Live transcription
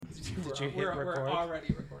Did you hit record? We're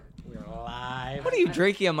already recording. We're live. What are you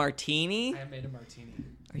drinking? A martini? I made a martini.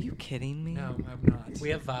 Are you kidding me? No, I'm not. We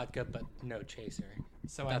have vodka, but no chaser.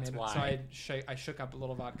 So That's I made why. So I shook up a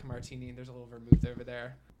little vodka martini. There's a little vermouth over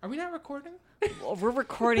there. Are we not recording? Well, we're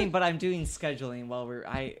recording, but I'm doing scheduling while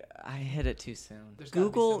I hit it too soon. There's gotta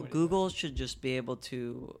be somebody Google should just be able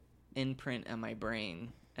to imprint on my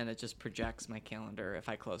brain, and it just projects my calendar if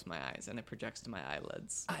I close my eyes, and it projects to my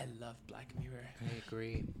eyelids. I love Black Mirror. I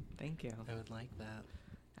agree. Thank you. I would like that.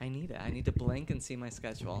 I need it. I need to blink and see my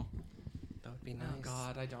schedule. That would be nice. Oh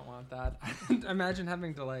God, I don't want that. Imagine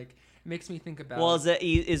having to like. It makes me think about. Well, is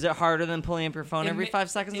it harder than pulling up your phone every 5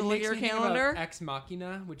 seconds to look at makes your me think about calendar? Ex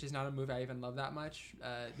Machina, which is not a movie I even love that much.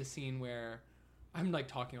 The scene where I'm like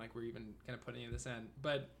talking like we're even gonna put any of this in,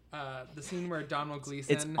 but the scene where Donald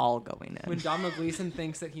Gleason. It's all going in. When Donald Gleason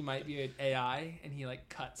thinks that he might be an AI and he like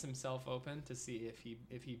cuts himself open to see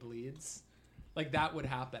if he bleeds, like that would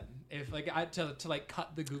happen if like I to like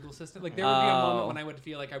cut the Google system. Like there would be a moment when I would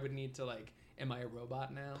feel like I would need to like, am I a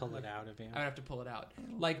robot now? Pull like, it out of you. I would have to pull it out.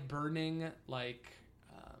 Like Burning, like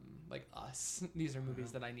Us. These are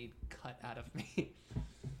movies that I need cut out of me.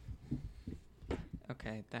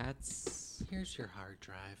 Okay, that's. Here's your hard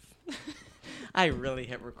drive. I really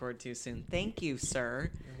hit record too soon. Thank you, sir.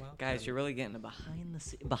 You're welcome. Guys, you're really getting a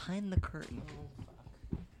behind the curtain.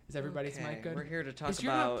 Is everybody's Okay, mic good? We're here to talk Is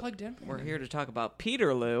you're not about. plugged in? We're here to talk about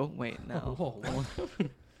Peterloo. Wait, no. Whoa,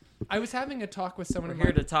 I was having a talk with someone. We're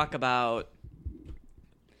here to talk about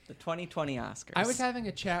the 2020 Oscars. I was having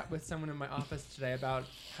a chat with someone in my office today about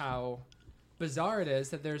how bizarre it is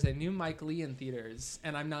that there's a new Mike Lee in theaters,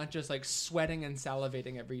 and I'm not just like sweating and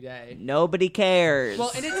salivating every day. Nobody cares.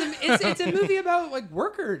 Well, and it's a movie about like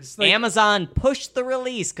workers. Like, Amazon pushed the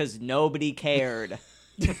release because nobody cared.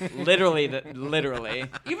 literally.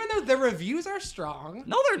 even though the reviews are strong.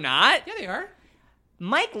 No, they're not. Yeah, they are.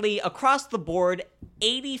 Mike Lee, across the board,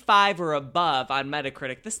 85 or above on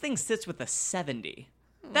Metacritic. This thing sits with a 70.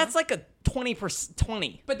 That's like a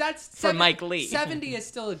 20%. But that's For Mike Lee. 70 is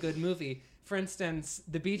still a good movie. For instance,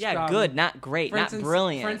 The Beach Yeah, Bum. good, not great, not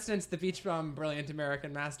brilliant. For instance, The Beach Bum, brilliant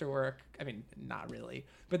American masterwork. I mean, not really,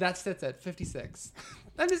 but that sits at 56.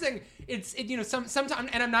 I'm just saying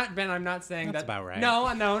sometimes, and I'm not saying That's that. about right.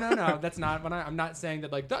 No. That's not what I'm not saying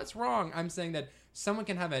that like that's wrong. I'm saying that someone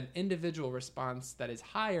can have an individual response that is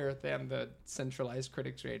higher than the centralized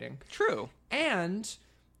critics rating. True. And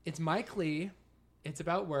it's Mike Lee. It's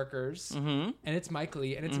about workers, Mm-hmm. and it's Mike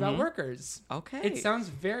Lee, and it's about workers. Okay. It sounds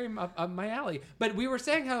very up my alley. But we were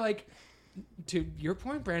saying how, like, to your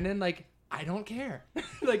point, Brandon, like, I don't care.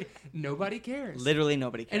 Like, nobody cares. Literally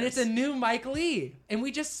nobody cares. And it's a new Mike Lee. And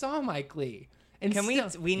we just saw Mike Lee. And Can we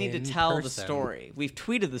need to In tell the person. story. We've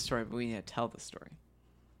tweeted the story, but we need to tell the story.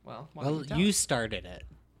 Well, why don't Well, tell? you started it.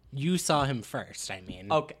 You saw him first. I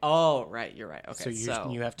mean, Okay. Oh, right. You're right. Okay. so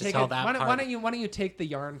you have to Take tell it- that why part. don't you take the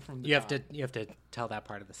yarn from the you have top? to tell that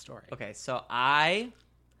part of the story. Okay. So I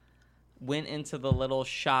went into the little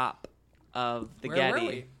shop of the Where Getty.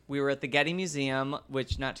 were we? We were at the Getty Museum,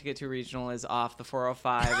 which, not to get too regional, is off the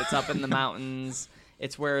 405. It's up in the mountains.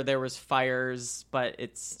 It's where there was fires, but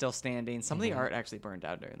it's still standing. Some of the art actually burned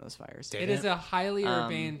down during those fires. Did It it? is a highly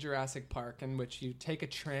urbane Jurassic Park in which you take a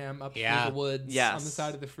tram up through the woods Yes. on the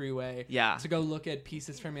side of the freeway Yeah. to go look at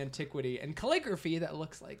pieces from antiquity and calligraphy that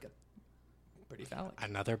looks like a pretty phallic.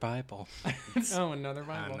 Another Bible. Oh, another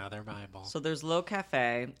Bible. Another Bible. So there's Low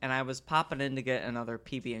Cafe, and I was popping in to get another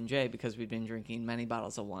PB&J because we'd been drinking many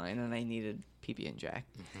bottles of wine, and I needed PB&J.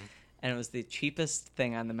 And it was the cheapest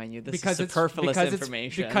thing on the menu. This is superfluous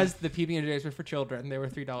information. Because the PB&Js were for children. They were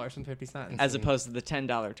 $3.50. as opposed to the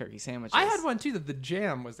 $10 turkey sandwiches. I had one too that the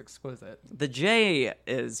jam was exquisite. The J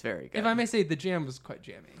is very good. If I may say, the jam was quite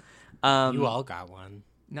jammy. You all got one.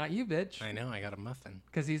 Not you, bitch. I know. I got a muffin.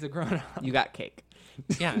 Because he's a grown-up. You got cake.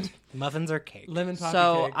 Yeah, muffins are cake. Lemon poppy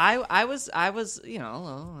So cake. I was I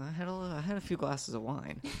had a few glasses of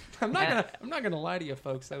wine. I'm not gonna lie to you,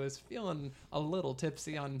 folks. I was feeling a little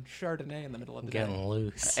tipsy on Chardonnay in the middle of the day. Getting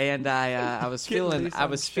loose. And I was Getting feeling loose I on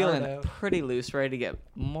was feeling Chardo. pretty loose, ready to get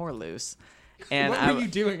more loose. And What were you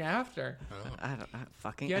doing after? I don't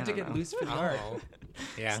fucking You I had to don't get know. loose for the art. Oh,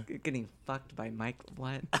 yeah. Getting fucked by Mike.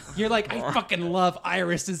 What? You're like, I fucking love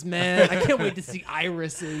irises, man. I can't wait to see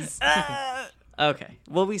irises. Okay.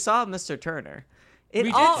 Well, we saw Mr. Turner. We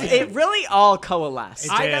did see It really all coalesced.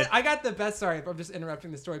 I got the best. Sorry, I'm just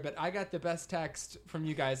interrupting the story, but I got the best text from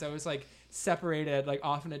you guys. I was like separated, like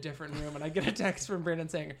off in a different room, and I get a text from Brandon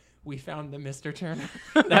saying, "We found the Mr. Turner."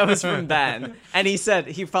 That was from Ben. And he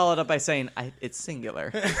followed up by saying, it's singular.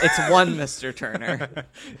 It's one Mr. Turner.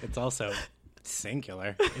 It's also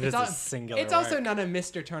Singular. It is a singular It's also not a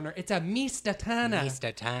Mr. Turner. It's a Mr. Turner.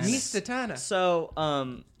 Mr. Turner. Mr. Turner.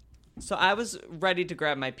 So I was ready to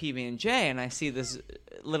grab my PB&J, and I see this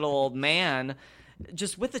little old man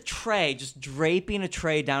just with a tray, just draping a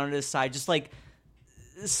tray down to his side, just like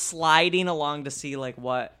sliding along to see like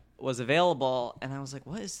what was available. And I was like,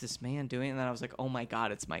 what is this man doing? And then I was like, oh my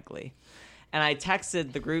God, it's Mike Lee. And I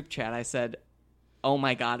texted the group chat. I said, oh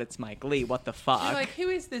my God, it's Mike Lee. What the fuck? You're like, who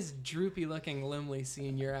is this droopy-looking Limley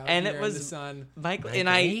senior out and here it was in the sun? Mike and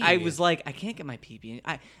I was like, I can't get my PB,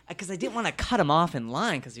 because I didn't want to cut him off in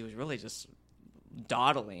line because he was really just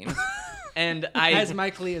dawdling. And as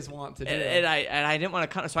Mike Lee is wont to do. And I didn't want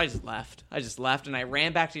to cut him, so I just left. And I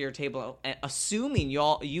ran back to your table, assuming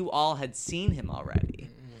you all had seen him already,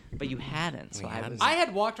 but you hadn't. So I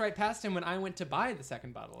had walked right past him when I went to buy the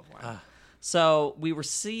second bottle of wine. So we were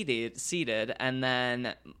seated, and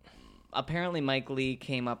then apparently Mike Lee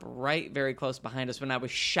came up very close behind us when I was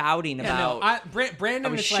shouting about.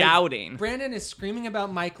 Brandon was shouting. Brandon is screaming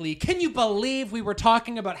about Mike Lee. Can you believe we were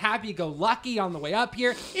talking about Happy Go Lucky on the way up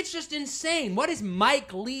here? It's just insane. What is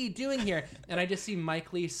Mike Lee doing here? And I just see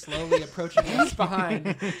Mike Lee slowly approaching us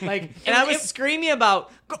behind. And I was screaming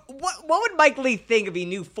about what would Mike Lee think if he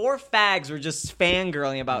knew 4 fags were just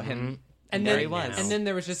fangirling about him. And there then he was. And then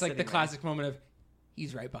there was just like the classic moment of,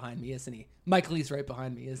 he's right behind me, isn't he? Mike Lee's right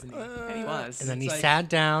behind me, isn't he? And he was. And then he sat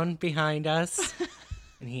down behind us,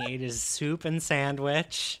 and he ate his soup and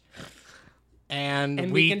sandwich.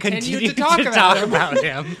 And we continued to talk about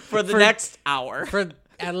him for the next hour. For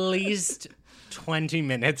at least 20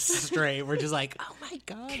 minutes straight. We're just like, oh my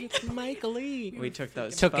God, it's Mike Lee. We took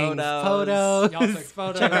those photos. Y'all took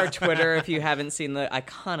photos. Check our Twitter if you haven't seen the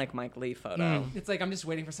iconic Mike Lee photo. It's like, I'm just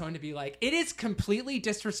waiting for someone to be like, it is completely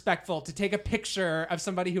disrespectful to take a picture of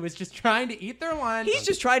somebody who is just trying to eat their lunch. He's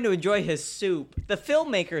just trying to enjoy his soup. The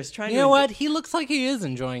filmmaker is trying to... You know what? He looks like he is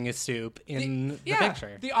enjoying his soup in the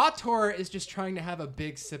picture. The auteur is just trying to have a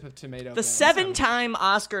big sip of tomato. The 7-time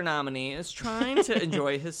Oscar nominee is trying to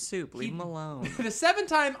enjoy his soup. Leave him alone. The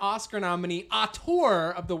 7-time Oscar nominee,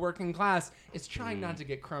 auteur of The Working Class, is trying not to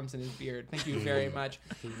get crumbs in his beard. Thank you very much.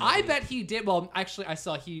 I bet he did. Well, actually, I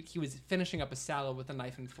saw he was finishing up a salad with a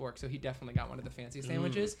knife and fork, so he definitely got one of the fancy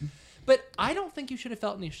sandwiches. But I don't think you should have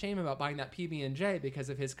felt any shame about buying that PB&J because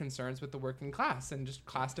of his concerns with the working class and just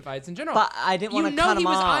class divides in general. But I didn't want to cut him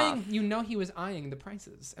off. You know he was eyeing the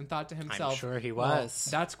prices and thought to himself, I'm sure he was.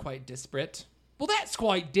 Well, that's quite disparate. Well, that's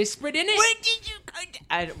quite disparate, isn't it? What did you...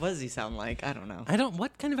 what does he sound like? I don't know.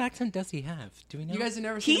 What kind of accent does he have? Do we know? You guys have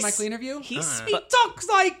never seen the Mike Lee interview? He talks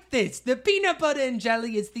like this. The peanut butter and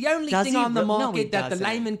jelly is the only thing on the market that the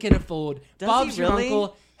layman can afford. Bob's your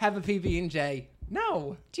uncle. Have a PB&J.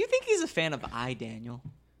 No. Do you think he's a fan of Daniel?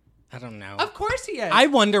 I don't know. Of course he is. I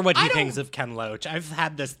wonder what he thinks of Ken Loach. I've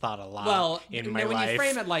had this thought a lot in my life. When you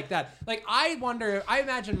frame it like that, like I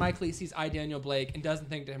imagine Mike Lee sees Daniel Blake and doesn't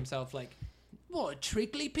think to himself like, what a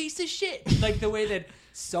trickly piece of shit. Like the way that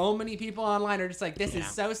so many people online are just like, this is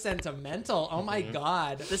so sentimental. Oh my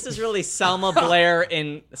God. This is really Selma Blair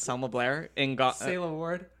in Selah Ward.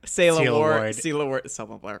 Selah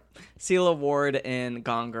Ward in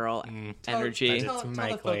Gone Girl energy. Tell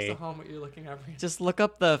the folks at home what you're looking at. Just look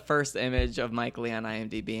up the first image of Mike Lee on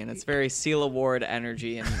IMDb, and it's very Selah Ward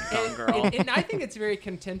energy in Gone Girl. And I think it's very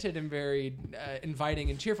contented and very inviting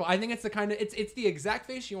and cheerful. I think it's the kind of it's the exact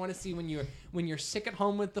face you want to see when you're sick at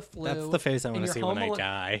home with the flu. That's the face I want to see when I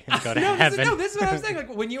die and go to heaven. This is what I'm saying.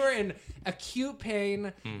 Like when you are in acute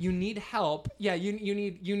pain, you need help. Yeah, you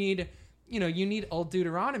need old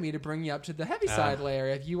Deuteronomy to bring you up to the Heaviside layer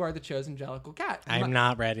if you are the chosen Jellicle cat. I'm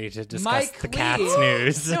not ready to discuss the cat's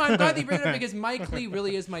news. No, I'm glad that you bring it up because Mike Lee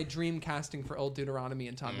really is my dream casting for old Deuteronomy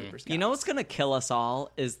and Tom Hooper's Cats. You know what's going to kill us all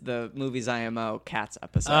is the Movies IMO Cats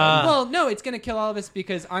episode. Well, no, it's going to kill all of us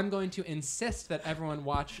because I'm going to insist that everyone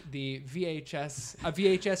watch the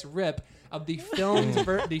VHS rip of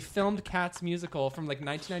the filmed Cats musical from like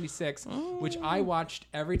 1996, which I watched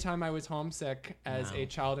every time I was homesick as a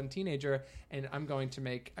child and teenager. And I'm going to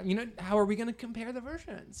make, how are we going to compare the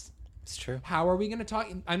versions? It's true. How are we going to talk?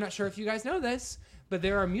 I'm not sure if you guys know this, but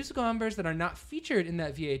there are musical numbers that are not featured in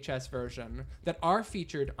that VHS version that are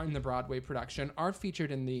featured in the Broadway production, are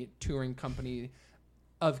featured in the touring company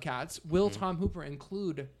of Cats. Will Tom Hooper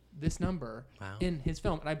include this number in his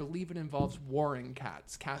film? And I believe it involves warring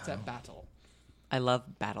cats at battle. I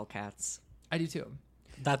love Battle Cats. I do too.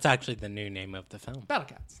 That's actually the new name of the film. Battle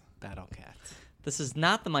Cats. Battle Cats. This is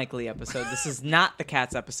not the Mike Lee episode. This is not the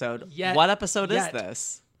Cats episode. Yet. What episode is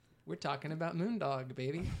this? We're talking about Moondog,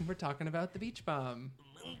 baby. We're talking about the Beach Bum.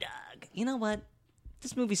 Moondog. You know what? If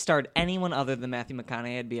this movie starred anyone other than Matthew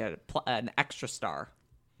McConaughey, it'd be an extra star.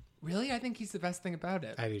 Really? I think he's the best thing about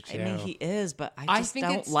it. I do too. I mean, he is, but I just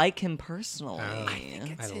don't like him personally.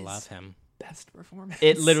 I love him. Best performance.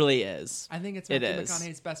 It literally is. I think it's Matthew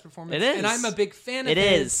McConaughey's best performance. It is. And I'm a big fan of it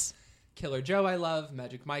his. Is. Killer Joe I love.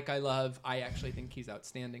 Magic Mike I love. I actually think he's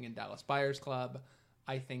outstanding in Dallas Buyers Club.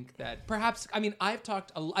 I think that perhaps, I mean,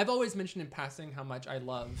 I've always mentioned in passing how much I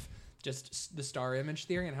love just the star image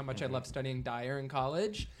theory and how much I love studying Dyer in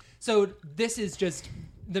college. So this is just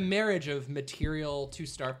the marriage of material to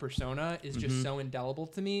star persona is just so indelible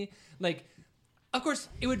to me. Like, of course,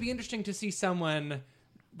 it would be interesting to see someone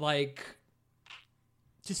like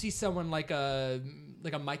a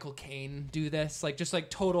Michael Caine do this, like just like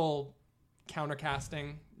total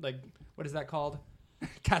countercasting. Like, what is that called?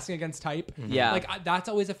 Casting against type. Yeah. Like that's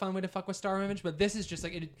always a fun way to fuck with star image, but this is just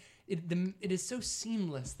like it is so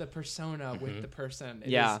seamless, the persona with the person.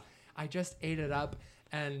 I just ate it up,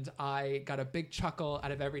 and I got a big chuckle out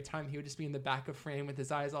of every time he would just be in the back of frame with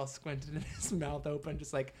his eyes all squinted and his mouth open,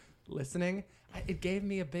 just like listening. It gave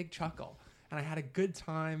me a big chuckle, and I had a good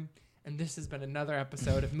time. And this has been another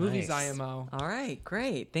episode of Movies IMO. All right,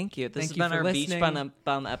 great. Thank you. This has been our beach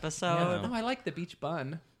bum episode. Yeah. No, I like the beach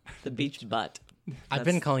bun. The beach butt. I've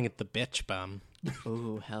been calling it the bitch bum.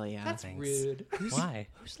 Ooh, hell yeah. That's rude. Why?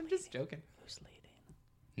 I'm just joking. Who's leading?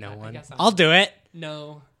 No one. I'll do it.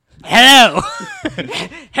 No. Hello.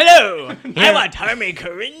 Hello. I want Harmony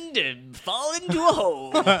Korine to fall into a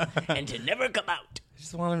hole and to never come out. I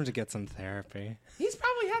just want him to get some therapy. He's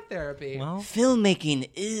probably had therapy. Well, filmmaking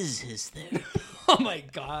is his therapy. Oh my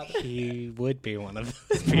God. He would be one of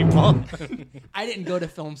those people. I didn't go to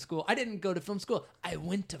film school. I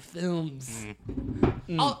went to films.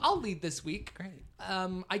 I'll lead this week. Great.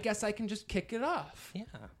 I guess I can just kick it off. Yeah.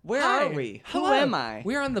 Where are we? Hello. Who am I?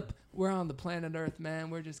 We're on the planet Earth, man.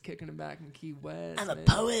 We're just kicking it back in Key West. I'm a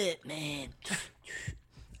poet, man.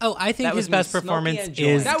 Oh, I think his best performance is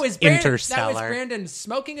Interstellar. That was Brandon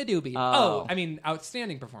smoking a doobie. Oh, I mean,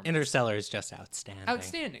 outstanding performance. Interstellar is just outstanding.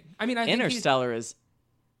 Outstanding. I mean, I think Interstellar is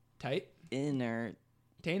tight.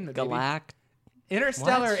 Entertainment.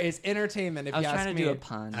 Interstellar is entertainment. If I was you ask trying to do a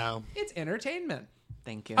pun. Oh, it's entertainment.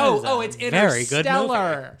 Thank you. It's very good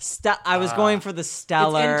Interstellar. I was going for the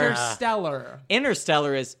stellar. It's Interstellar.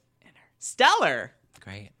 Interstellar is stellar.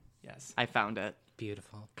 Great. Yes, I found it.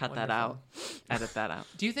 Beautiful. Cut that out. Edit that out.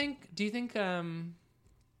 Do you think that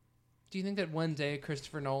one day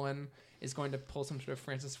Christopher Nolan is going to pull some sort of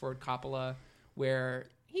Francis Ford Coppola where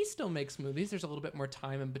he still makes movies, there's a little bit more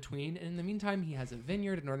time in between, and in the meantime he has a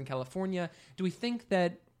vineyard in Northern California? Do we think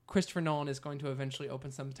that Christopher Nolan is going to eventually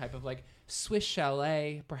open some type of like Swiss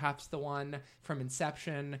chalet, perhaps the one from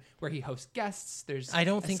Inception, where he hosts guests? I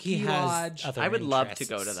don't think he has. I would love to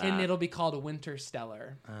go to that, and it'll be called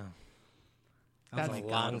Winterstellar. Oh. That's a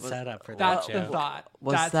long setup for that. That's joke. the thought.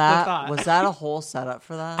 Was that a whole setup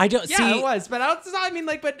for that? I don't see. Yeah, it was, but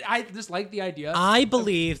but I just like the idea. I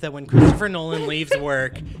believe that when Christopher Nolan leaves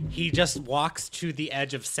work, he just walks to the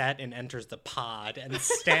edge of set and enters the pod and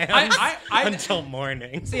stands until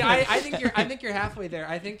morning. See, I think you're halfway there.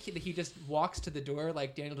 I think he just walks to the door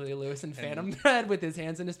like Daniel Day-Lewis in Phantom Thread with his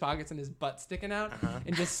hands in his pockets and his butt sticking out,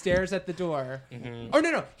 and just stares at the door. Mm-hmm. Or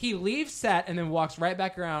no, he leaves set and then walks right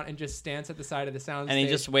back around and just stands at the side of the sound and stage,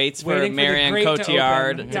 he just waits for Marianne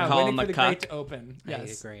Cotillard to call him a cuck. Open.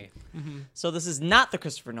 Yes. I agree. Mm-hmm. So this is not the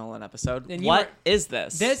Christopher Nolan episode. And what is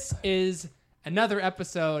this? This is another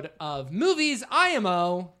episode of Movies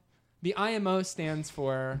IMO. The IMO stands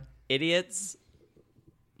for Idiots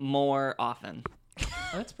More Often. Oh,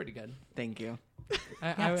 that's pretty good. Thank you.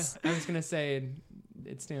 I was going to say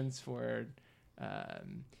it stands for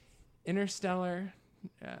Interstellar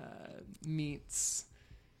meets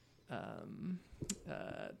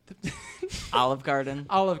Olive Garden.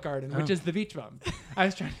 Olive Garden, which is the Beach Bum. I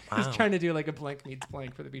was trying to do like a blank meets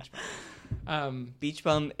blank for the Beach Bum. Beach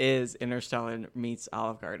Bum is Interstellar meets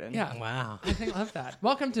Olive Garden. Yeah. Wow. I love that.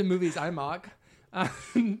 Welcome to Movies IMOG.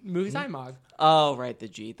 Movies IMOG. Oh, right, the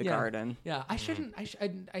garden. Yeah, I shouldn't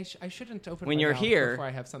open when my you're mouth here before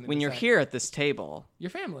I have something when to you're say. here at this table. Your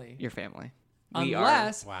family.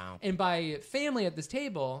 Unless wow. And by family at this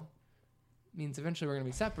table means eventually we're going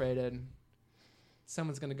to be separated.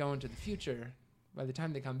 Someone's going to go into the future. By the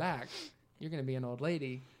time they come back, you're going to be an old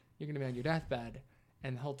lady. You're going to be on your deathbed.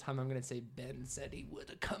 And the whole time I'm going to say, Ben said he would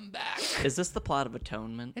have come back. Is this the plot of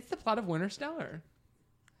Atonement? It's the plot of Winterstellar.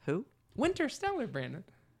 Who? Winterstellar, Brandon.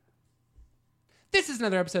 This is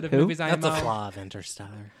another episode of Movies IMO. That's a flaw of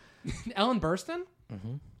Interstellar. Ellen Burstyn?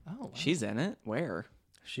 Mm-hmm. Oh, wow. She's in it? Where?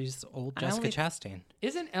 She's old Jessica Chastain.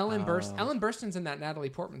 Isn't Ellen Burstyn? Ellen Burstyn's in that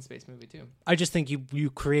Natalie Portman space movie too. I just think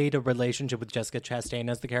you create a relationship with Jessica Chastain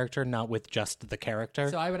as the character, not with just the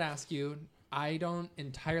character. So I would ask you, I don't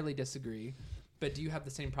entirely disagree, but do you have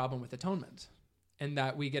the same problem with Atonement? And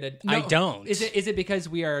that we get I don't. Is it because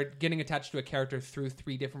we are getting attached to a character through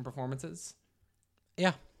 3 different performances?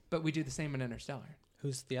 Yeah. But we do the same in Interstellar.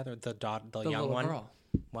 Who's the other? The young one? Girl.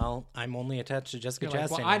 Well, I'm only attached to Jessica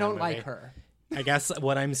Chastain. Well, I don't like her. I guess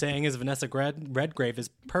what I'm saying is Vanessa Redgrave is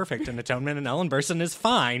perfect in Atonement, and Ellen Burstyn is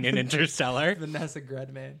fine in Interstellar. Vanessa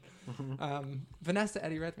Redman. Vanessa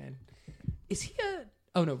Eddie Redmayne. Is he a...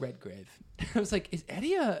 Oh, no, Redgrave. I was like, is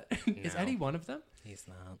Eddie is Eddie one of them? He's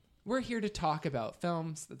not. We're here to talk about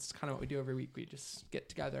films. That's kind of what we do every week. We just get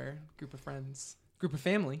together, group of friends, group of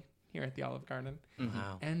family here at the Olive Garden,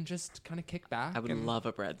 and just kind of kick back. I would love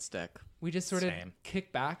a breadstick. We just sort of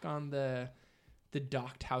kick back on the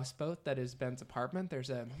docked houseboat that is Ben's apartment.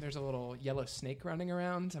 There's a little yellow snake running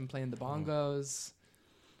around. I'm playing the bongos.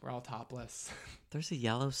 We're all topless. There's a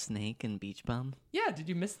yellow snake in Beach Bum? Yeah, did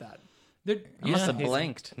you miss that? I must have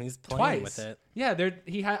blinked. He's playing twice with it. Yeah,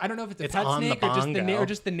 I don't know if it's a pet snake or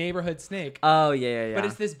just the neighborhood snake. Oh, yeah. But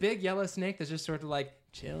it's this big yellow snake that's just sort of like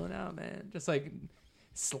chilling out, man. Just like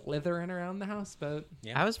slithering around the houseboat.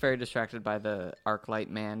 Yeah. I was very distracted by the Arclight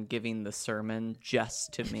man giving the sermon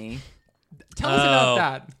just to me. Tell us about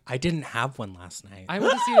that. I didn't have one last night. I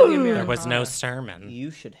went to see the Americana. There was no sermon.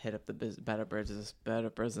 You should hit up the Better Business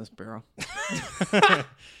Bureau.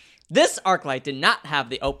 This Arclight did not have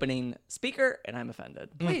the opening speaker, and I'm offended.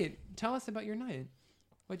 Wait, tell us about your night.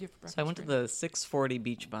 What did you have for breakfast? So I went to the 640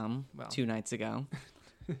 Beach Bum 2 nights ago.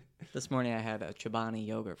 This morning I had a Chobani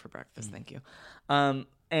yogurt for breakfast. Thank you.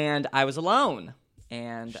 And I was alone.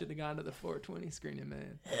 And should have gone to the 420 screening,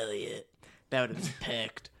 man. Hell yeah. That would have been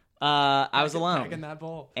picked. I was alone. Back in that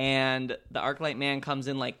bowl. And the Arclight man comes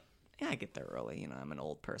in like, yeah, I get there early. You know, I'm an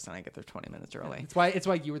old person. I get there 20 minutes early. It's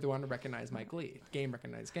why you were the one to recognize Mike Lee. Game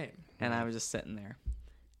recognized game. And I was just sitting there.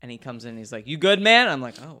 And he comes in and he's like, "You good, man?" I'm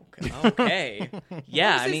like, "Oh, okay."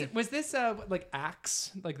 Yeah, was this like Axe?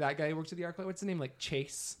 Like that guy who works at the Arclight? What's his name? Like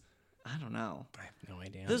Chase? I don't know. I have no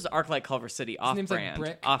idea. This is Arclight Culver City off-brand. Like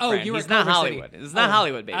Brick. Off-brand. You were He's not Hollywood. It's not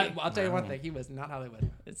Hollywood, baby. I'll tell you one thing. He was not Hollywood.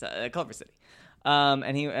 It's Culver City.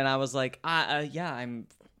 And I was like, yeah, I'm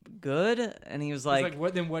good. And he was like,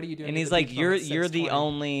 what are you doing? And he's like, you're the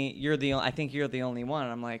only. I think you're the only one.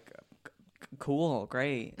 And I'm like, cool,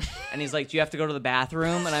 great. And he's like, do you have to go to the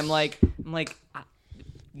bathroom? And I'm like,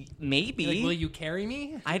 maybe. Like, will you carry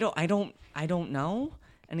me? I don't know.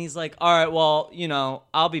 And he's like, all right, well, you know,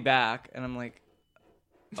 I'll be back. And I'm like,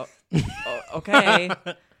 okay.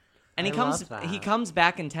 And he comes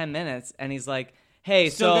back in 10 minutes and he's like, hey,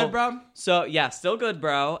 still good, bro? So yeah, still good,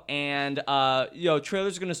 bro. And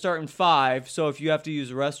trailer's gonna start in 5, so if you have to use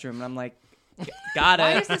the restroom. And I'm like, got it.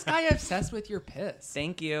 Why is this guy obsessed with your piss?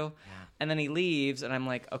 Thank you. Yeah. And then he leaves, and I'm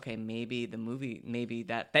like, okay, maybe the movie, maybe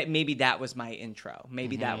that was my intro.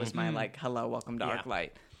 Maybe that was my like, hello, welcome to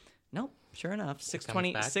Arclight. Nope, sure enough,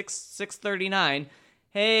 6:39.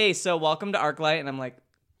 Hey, so welcome to Arclight, and I'm like,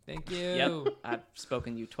 thank you. Yep, I've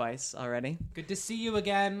spoken to you twice already. Good to see you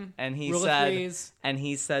again. And he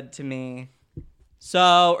said to me,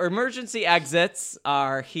 so emergency exits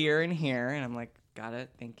are here and here, and I'm like, got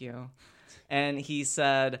it, thank you. And he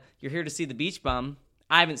said, you're here to see The Beach Bum.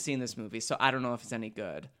 I haven't seen this movie, so I don't know if it's any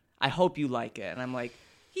good. I hope you like it. And I'm like...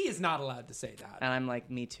 He is not allowed to say that. And I'm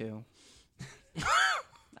like, me too.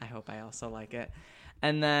 I hope I also like it.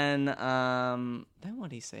 And then what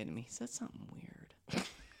did he say to me? He said something weird.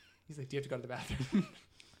 He's like, do you have to go to the bathroom?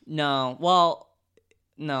 No.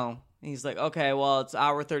 He's like, okay, well, it's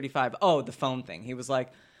hour 35. Oh, the phone thing. He was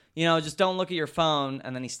like, just don't look at your phone.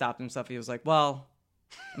 And then he stopped himself. He was like, well...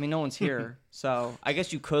 I mean, no one's here, so I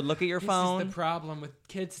guess you could look at your phone. This is the problem with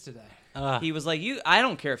kids today. He was like, I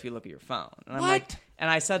don't care if you look at your phone. And I'm like, and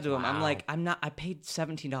I said to him, I'm like, I paid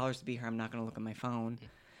 $17 to be here. I'm not going to look at my phone.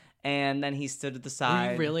 And then he stood at the side.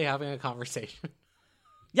 Were you really having a conversation?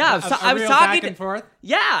 Yeah, I was talking back and forth.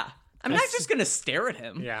 Yeah, I'm not just going to stare at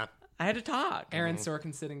him. Yeah, I had to talk. Aaron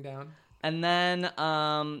Sorkin sitting down. And then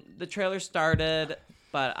the trailer started,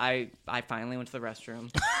 but I finally went to the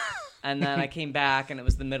restroom. And then I came back, and it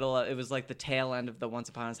was it was like the tail end of the Once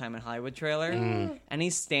Upon a Time in Hollywood trailer. And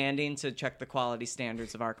he's standing to check the quality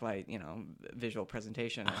standards of Arclight, visual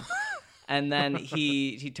presentation. And then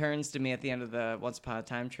he turns to me at the end of the Once Upon a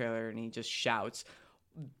Time trailer, and he just shouts,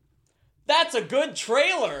 "That's a good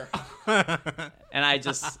trailer!" And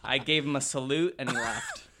I gave him a salute, and he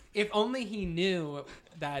left. If only he knew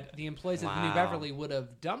that the employees of the New Beverly would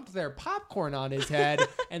have dumped their popcorn on his head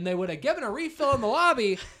and they would have given a refill in the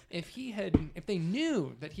lobby if they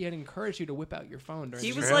knew that he had encouraged you to whip out your phone during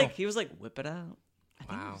he was like, whip it out. I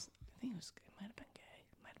think it might have been gay.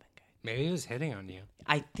 Maybe he was hitting on you.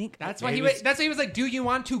 I think that's why he was like, "Do you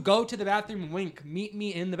want to go to the bathroom? Wink. Meet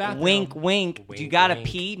me in the bathroom. Wink, wink. Wink, you gotta wink.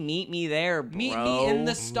 pee? Meet me there, bro. Meet me in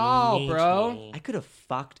the stall, bro." I could have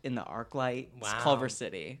fucked in the ArcLight, Wow. Culver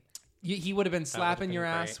City. He would have been slapping your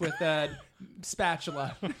ass with a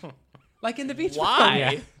spatula, like in the beach. Why?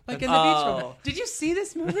 Yeah. Like in the beach. Room. Did you see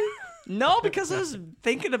this movie? No, because I was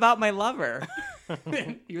thinking about my lover.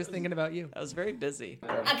 He was thinking about you. I was very busy.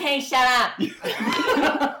 Okay, shut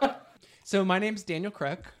up. So my name's Daniel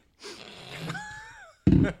Crook.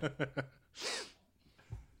 Did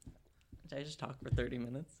I just talk for 30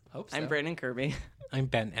 minutes? Hope so. I'm Brandon Kirby. I'm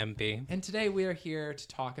Ben MB. And today we are here to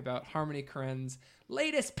talk about Harmony Korine's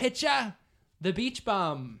latest picture, The Beach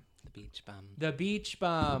Bum. The Beach Bum. The Beach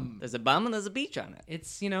Bum. There's a bum and there's a beach on it.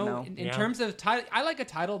 It's, No. in terms of title, I like a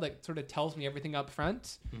title that sort of tells me everything up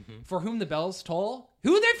front. For whom the bells toll.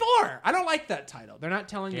 Who they're for? I don't like that title. They're not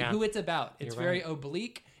telling me who it's about. It's You're very right.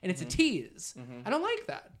 oblique and it's a tease. I don't like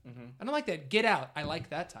that. I don't like that. Get Out. I like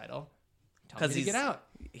that title. Tell me to get out.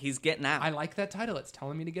 He's getting out. I like that title. It's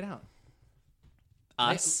telling me to get out.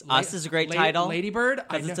 Us is a great title. Ladybird.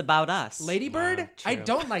 Because it's about us. Ladybird. Wow, I true.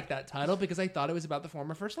 don't like that title because I thought it was about the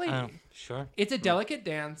former first lady. Oh, sure. It's a delicate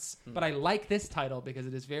dance, but I like this title because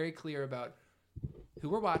it is very clear about who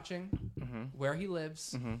we're watching, where he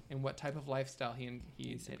lives, and what type of lifestyle he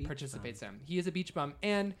participates in. He is a beach bum,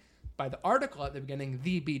 and by the article at the beginning,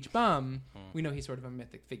 The Beach Bum, we know he's sort of a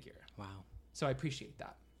mythic figure. Wow. So I appreciate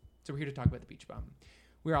that. So we're here to talk about The Beach Bum.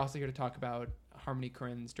 We're also here to talk about Harmony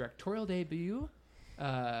Korine's directorial debut,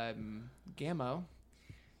 Guillermo.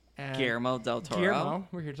 Guillermo del Toro. Guillermo.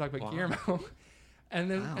 We're here to talk about Guillermo. And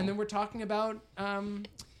then we're talking about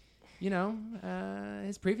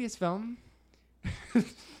his previous film,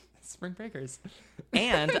 Spring Breakers.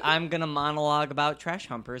 And I'm going to monologue about Trash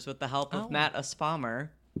Humpers with the help of Matt Espalmer.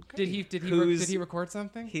 Did he record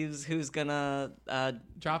something? Who's going to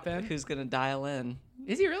Drop in? Who's going to dial in?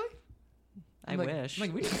 Is he really? I wish.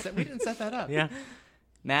 We didn't set that up. Yeah.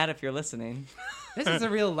 Matt, if you're listening. This is a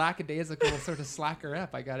real lackadaisical sort of slacker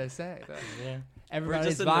up, I gotta say. But Yeah. everybody's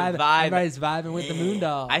just in the vibing. vibe. Everybody's vibing with the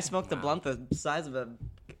Moondog. I smoked a blunt the size of a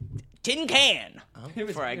tin can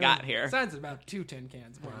before I got here. Sounds about 2 tin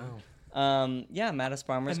cans. Wow. Matt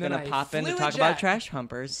Espalmer's And then going to I pop in to flew talk a about jet. Trash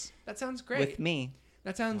Humpers That sounds great. with me.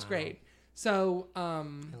 That sounds great. So, I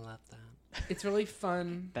love that. it's really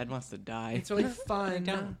fun. Ben wants to die. It's really fun.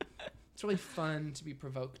 don't. It's really fun to be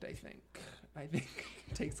provoked, I think. It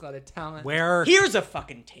takes a lot of talent. Here's a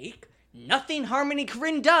fucking take. Nothing Harmony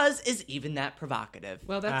Korine does is even that provocative.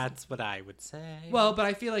 Well, That's what I would say. well, but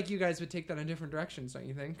I feel like you guys would take that in different directions, don't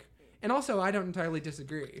you think? And also, I don't entirely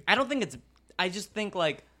disagree. I don't think it's... I just think,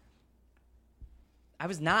 like... I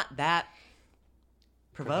was not that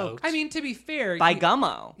provoked. I mean, to be fair, By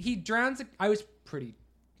Gummo. he drowns. I was pretty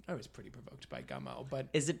provoked by Gummo, but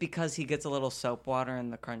Is it because he gets a little soap water in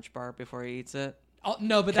the Crunch Bar before he eats it?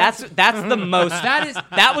 no, but That's the most.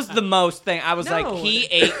 That was the most thing. I was No. like,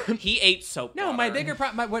 he ate soap water. no. My bigger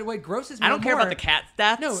problem. What grosses me I don't care more- about the cat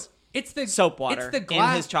stats. No, it's the soap water It's the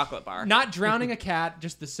glass, in his chocolate bar. Not drowning a cat,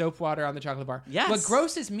 just the soap water on the chocolate bar. Yes. What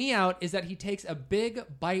grosses me out is that he takes a big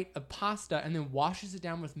bite of pasta and then washes it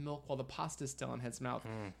down with milk while the pasta's still in his mouth.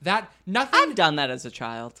 That nothing. I've done that as a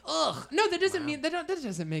child. Ugh. No, that doesn't mean that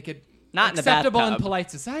doesn't make it Not in a acceptable in bathtub.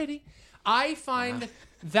 polite society. I find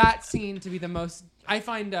that scene to be the most. I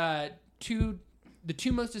find the two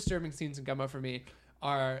most disturbing scenes in Gummo for me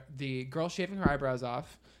are the girl shaving her eyebrows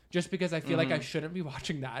off, just because I feel like I shouldn't be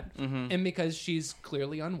watching that, and because she's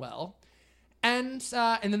clearly unwell, and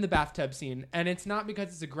then the bathtub scene. And it's not because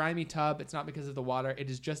it's a grimy tub. It's not because of the water. It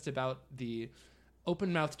is just about the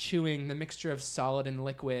open mouth chewing, the mixture of solid and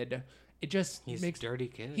liquid. It just He's makes a dirty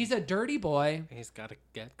kid. He's a dirty boy, He's got to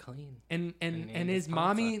get clean. and his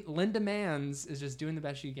mommy Linda Manns is just doing the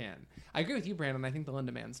best she can. I agree with you, Brandon. I think the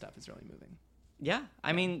Linda Manns stuff is really moving. Yeah,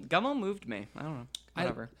 I mean, Gummo moved me. I don't know.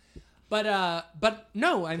 Whatever. But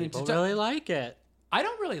no, I mean, People really like it. I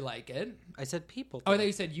don't really like it. I said people. Oh, I thought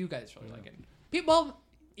you said you guys really like it. People,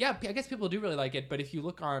 yeah, I guess people do really like it. But if you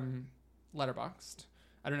look on Letterboxd,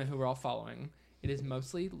 I don't know who we're all following. It is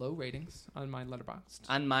mostly low ratings on my Letterboxd.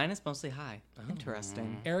 On mine, it's mostly high.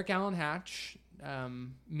 Interesting. Eric Allen Hatch,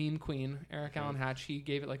 meme queen, Eric Allen Hatch, he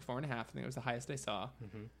gave it like 4.5. I think it was the highest I saw.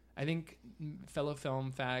 I think fellow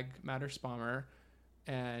film fag Matt Spalmer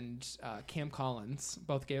and Cam Collins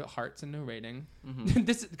both gave it hearts and no rating.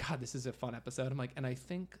 This is a fun episode. I'm like, and I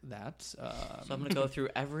think that. So I'm gonna go through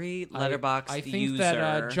every Letterboxd I think user.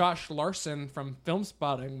 that Josh Larson from Film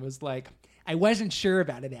Spotting was like, I wasn't sure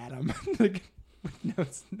about it, Adam. Like,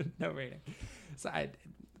 no rating. So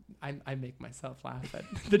I make myself laugh at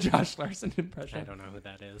the Josh Larsen impression. I don't know who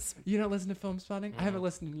that is. You don't listen to Film Spotting? I haven't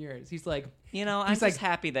listened in years. He's like, I'm just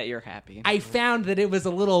happy that you're happy. I found that it was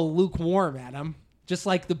a little lukewarm, Adam. Just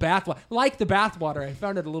like the bathwater. Like the bathwater, I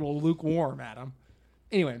found it a little lukewarm, Adam.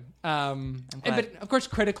 Anyway, but of course,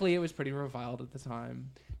 critically, it was pretty reviled at the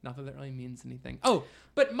time. Not that really means anything. Oh,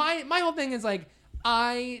 but my whole thing is like,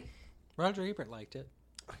 Roger Ebert liked it.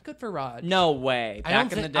 Good for Rod. No way.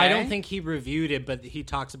 Back in the day? I don't think he reviewed it, but he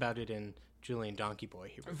talks about it in Julian Donkey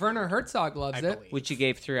Boy. Werner Herzog loves it. Believe. Which you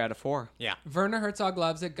gave 3 out of 4. Yeah. Werner Herzog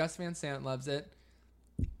loves it. Gus Van Sant loves it.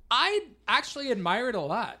 I actually admire it a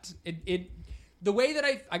lot. The way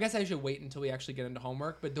that I guess I should wait until we actually get into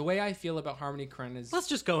homework, but the way I feel about Harmony Korine is... Let's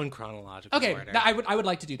just go in chronological order. I would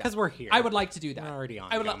like to do that. Because we're here. I would like to do that. We're already on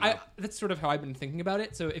That's sort of how I've been thinking about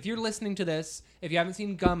it. So if you're listening to this, if you haven't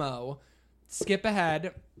seen Gummo, skip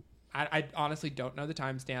ahead. I honestly don't know the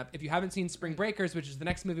timestamp. If you haven't seen Spring Breakers, which is the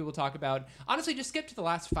next movie we'll talk about, honestly, just skip to the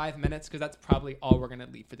last 5 minutes because that's probably all we're going to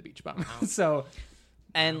leave for the Beach Bum.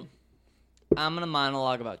 And I'm going to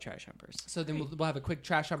monologue about Trash Humpers. So then we'll have a quick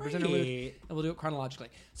Trash Humpers interlude, and we'll do it chronologically.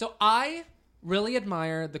 So I really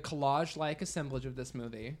admire the collage-like assemblage of this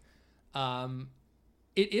movie.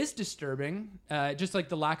 It is disturbing, just like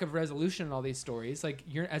the lack of resolution in all these stories. Like,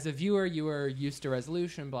 as a viewer, you are used to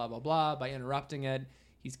resolution, blah, blah, blah. By interrupting it,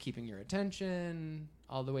 he's keeping your attention.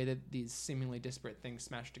 All the way that these seemingly disparate things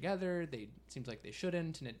smash together, seems like they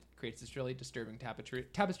shouldn't, and it creates this really disturbing tapestry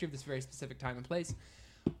of this very specific time and place.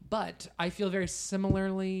 But I feel very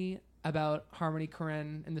similarly about Harmony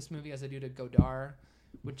Korine in this movie as I do to Godard,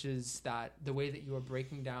 which is that the way that you are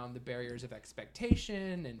breaking down the barriers of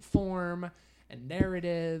expectation and form and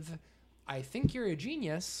narrative. I think you're a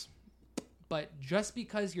genius, but just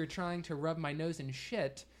because you're trying to rub my nose in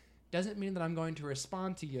shit doesn't mean that I'm going to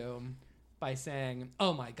respond to you by saying,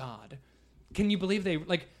 "Oh my God, can you believe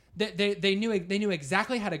they knew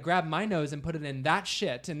exactly how to grab my nose and put it in that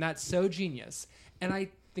shit, and that's so genius." And I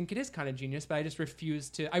think it is kind of genius, but I just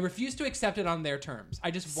refuse to accept it on their terms.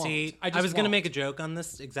 I just won't. See, I was going to make a joke on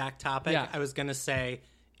this exact topic. Yeah. I was going to say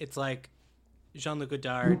it's like Jean-Luc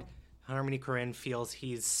Godard, Harmony Korine feels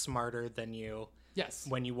he's smarter than you. Yes.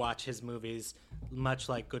 When you watch his movies, much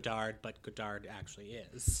like Godard, but Godard actually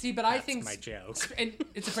is. See, but That's I think my joke. And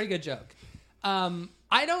it's a pretty good joke.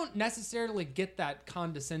 I don't necessarily get that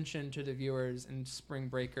condescension to the viewers in Spring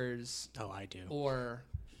Breakers. Oh, I do. Or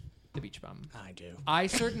The Beach Bum. I do. I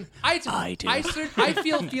do. I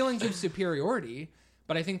feel feelings of superiority,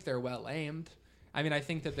 but I think they're well aimed. I mean, I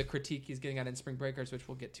think that the critique he's getting at in Spring Breakers, which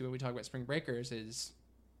we'll get to when we talk about Spring Breakers, is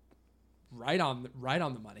right on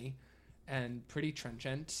the money, and pretty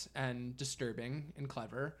trenchant and disturbing and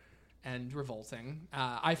clever and revolting.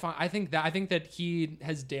 I think that he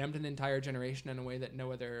has damned an entire generation in a way that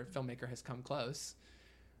no other filmmaker has come close.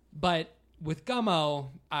 But with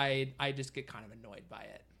Gummo, I just get kind of annoyed by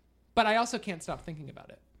it. But I also can't stop thinking about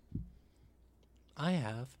it. I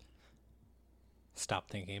have. Stop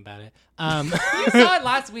thinking about it. You saw it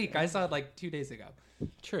last week. I saw it like 2 days ago.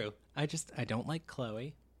 True. I don't like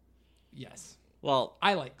Chloe. Yes. Well,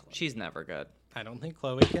 I like Chloe. She's never good. I don't think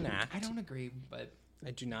Chloe can act. I don't agree, but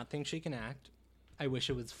I do not think she can act. I wish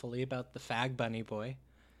it was fully about the fag bunny boy.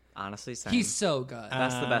 Honestly, same. He's so good.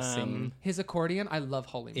 That's the best scene. His accordion, I love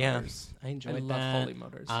Holy Motors. I enjoyed that. I love Holy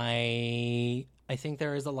Motors. I think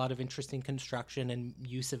there is a lot of interesting construction and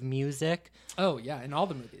use of music. Oh, yeah, in all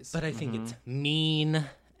the movies. But I think it's mean,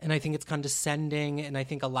 and I think it's condescending, and I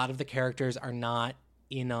think a lot of the characters are not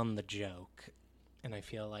in on the joke. And I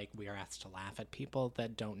feel like we are asked to laugh at people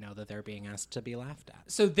that don't know that they're being asked to be laughed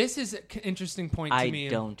at. So this is an interesting point to me. I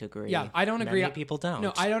don't agree. Yeah, I don't agree. Many people don't.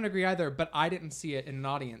 No, I don't agree either, but I didn't see it in an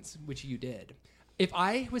audience, which you did. If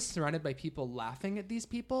I was surrounded by people laughing at these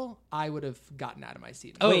people, I would have gotten out of my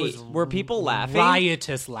seat. Wait, were people laughing?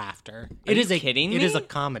 Riotous laughter. Are you kidding me? It is a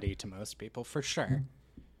comedy to most people, for sure.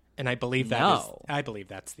 And I believe I believe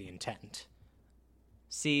that's the intent.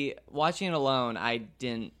 See, watching it alone, I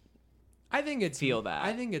didn't feel that.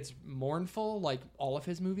 I think it's mournful, like all of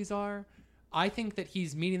his movies are. I think that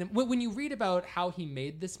he's meeting them. When you read about how he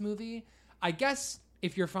made this movie, I guess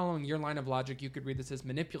if you're following your line of logic, you could read this as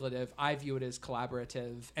manipulative. I view it as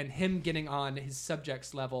collaborative, and him getting on his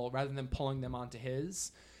subject's level rather than pulling them onto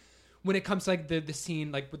his. When it comes to like the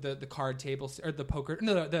scene, like with the card table or the poker,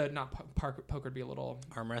 poker would be a little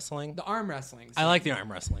arm wrestling. The arm wrestling scene. I like the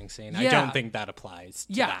arm wrestling scene. Yeah. I don't think that applies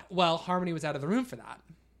to that. Well, Harmony was out of the room for that.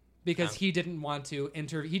 Because he didn't want to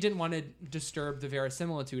he didn't want to disturb the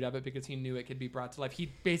verisimilitude of it because he knew it could be brought to life.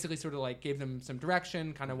 He basically sort of like gave them some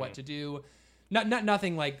direction, kind of what to do.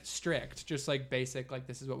 Nothing like strict, just like basic, like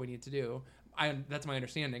this is what we need to do. that's my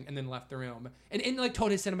understanding, and then left the room and like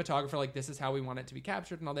told his cinematographer like this is how we want it to be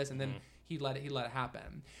captured and all this, and then he let it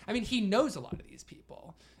happen. I mean, he knows a lot of these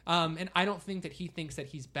people, and I don't think that he thinks that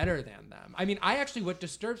he's better than them. I mean, what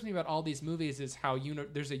disturbs me about all these movies is how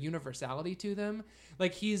there's a universality to them.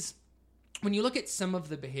 Like when you look at some of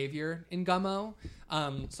the behavior in Gummo,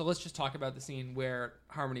 so let's just talk about the scene where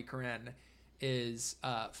Harmony Korine is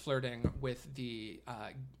flirting with the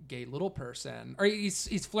gay little person, or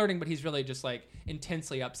he's flirting, but he's really just like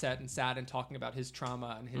intensely upset and sad and talking about his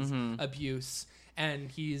trauma and his abuse,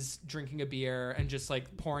 and he's drinking a beer and just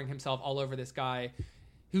like pouring himself all over this guy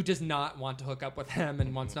who does not want to hook up with him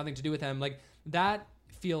and wants nothing to do with him. Like that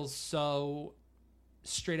feels so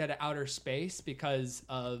straight out of outer space because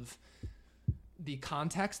of the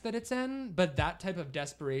context that it's in, but that type of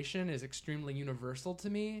desperation is extremely universal to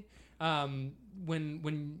me.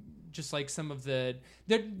 When just like some of a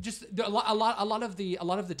lot of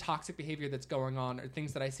the toxic behavior that's going on are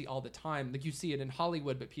things that I see all the time. Like you see it in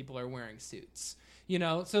Hollywood, but people are wearing suits, you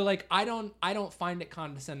know? So like, I don't find it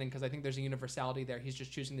condescending because I think there's a universality there. He's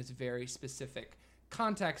just choosing this very specific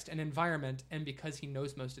context and environment, and because he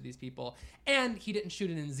knows most of these people, and he didn't shoot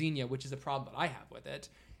it in Xenia, which is a problem that I have with it.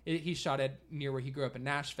 He shot it near where he grew up in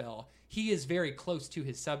Nashville. He is very close to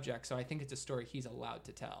his subject, so I think it's a story he's allowed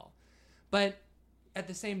to tell. But at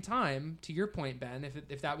the same time, to your point, Ben,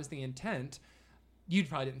 if that was the intent, you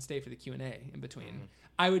probably didn't stay for the Q&A in between.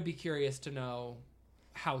 I would be curious to know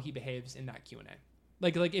how he behaves in that Q&A.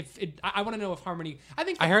 Like I want to know if Harmony.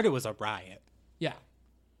 I heard it was a riot. Yeah.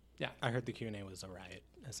 I heard the Q&A was a riot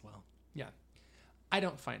as well. Yeah. I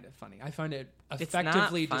don't find it funny. I find it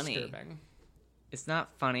effectively disturbing. It's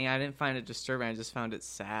not funny. I didn't find it disturbing. I just found it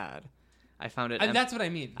sad. I found it. And that's what I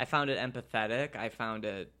mean. I found it empathetic. I found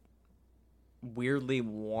it weirdly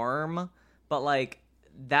warm, but like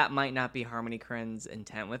that might not be Harmony Korine's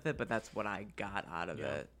intent with it, but that's what I got out of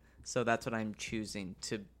it. So that's what I'm choosing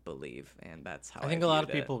to believe, and that's how I think a lot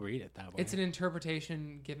of people read it that way. It's an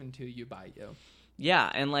interpretation given to you by you.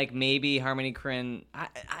 Yeah, and like maybe Harmony Korine,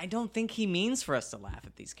 I don't think he means for us to laugh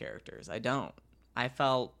at these characters. I don't. I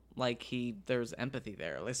felt like there's empathy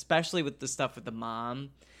there, especially with the stuff with the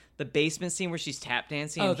mom. The basement scene where she's tap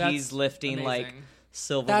dancing and he's lifting amazing. Like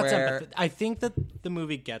silverware. I think that the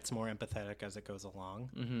movie gets more empathetic as it goes along.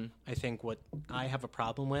 Mm-hmm. I think what I have a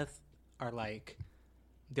problem with are like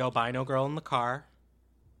the albino girl in the car,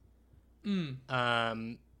 the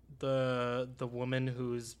woman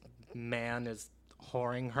whose man is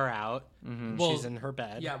whoring her out. Mm-hmm. She's in her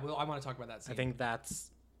bed. Yeah, well, I want to talk about that scene. I think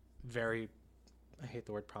that's very. I hate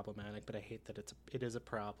the word problematic, but I hate that it is a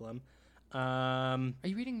problem. Are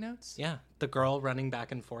you reading notes? Yeah. The girl running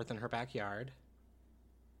back and forth in her backyard.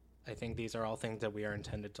 I think these are all things that we are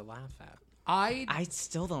intended to laugh at. I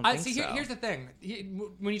still don't think so. Here's the thing.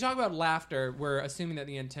 When you talk about laughter, we're assuming that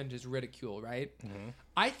the intent is ridicule, right? Mm-hmm.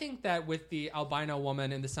 I think that with the albino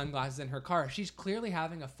woman and the sunglasses in her car, she's clearly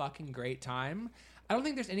having a fucking great time. I don't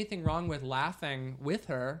think there's anything wrong with laughing with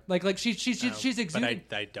her. Like she's exuding. But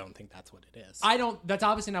I don't think that's what it is. That's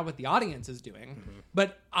obviously not what the audience is doing. Mm-hmm.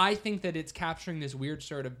 But I think that it's capturing this weird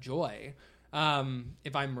sort of joy.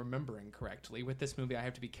 If I'm remembering correctly, with this movie, I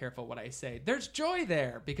have to be careful what I say. There's joy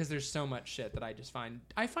there because there's so much shit that I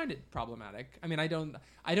find it problematic. I mean, I don't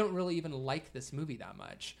really even like this movie that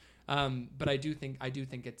much. But I do think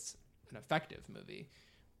it's an effective movie.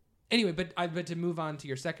 Anyway, but to move on to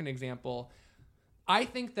your second example. I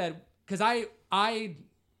think that because I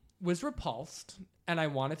was repulsed and I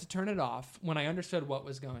wanted to turn it off when I understood what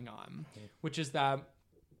was going on, which is that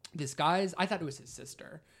this guy's, I thought it was his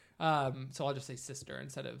sister. So I'll just say sister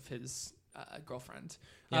instead of his girlfriend.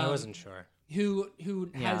 Yeah, I wasn't sure. Who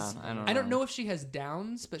has, I don't know if she has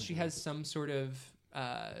Downs, but she has some sort of,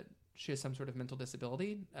 mental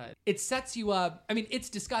disability. It sets you up. I mean, it's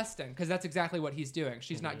disgusting because that's exactly what he's doing.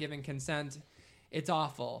 She's not giving consent. It's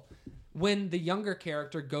awful. When the younger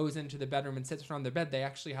character goes into the bedroom and sits around their bed, they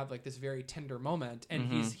actually have like this very tender moment, and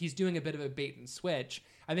he's doing a bit of a bait and switch.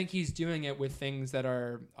 I think he's doing it with things that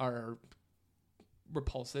are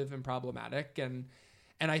repulsive and problematic, and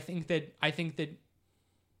I think that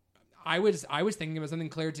I was thinking about something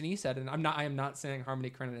Claire Denis said, and I am not saying Harmony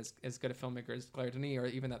Korine is as good a filmmaker as Claire Denis, or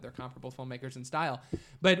even that they're comparable filmmakers in style.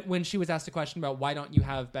 But when she was asked a question about why don't you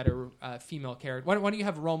have better female characters, why don't you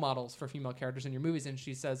have role models for female characters in your movies, and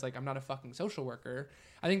she says like, I'm not a fucking social worker.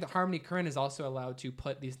 I think that Harmony Korine is also allowed to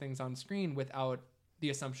put these things on screen without the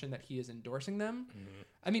assumption that he is endorsing them. Mm-hmm.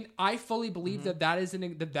 I mean, I fully believe that is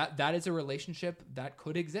a relationship that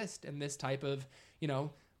could exist in this type of,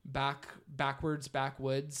 backwoods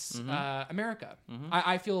America. Mm-hmm.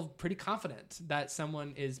 I feel pretty confident that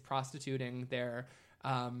someone is prostituting their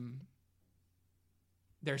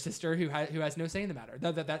their sister who has no say in the matter.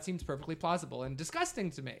 That seems perfectly plausible and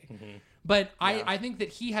disgusting to me. But I think that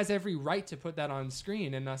he has every right to put that on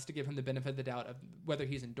screen and us to give him the benefit of the doubt of whether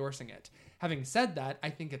he's endorsing it. Having said that, I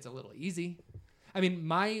think it's a little easy. I mean,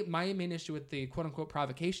 my main issue with the quote unquote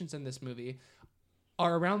provocations in this movie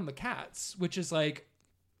are around the cats, which is like,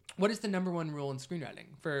 what is the number one rule in screenwriting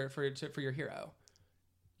for your hero?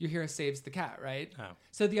 Your hero saves the cat, right? Oh.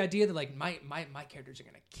 So the idea that like my characters are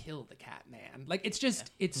gonna kill the cat, man, like it's just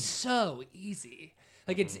it's so easy.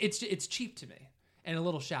 Like it's cheap to me and a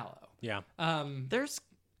little shallow. Yeah. There's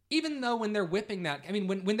Even though when they're whipping that, I mean,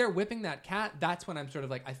 when they're whipping that cat, that's when I'm sort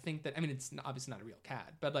of like, I think that, I mean, it's obviously not a real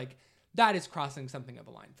cat, but like that is crossing something of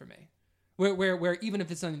a line for me. Where even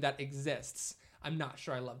if it's something that exists, I'm not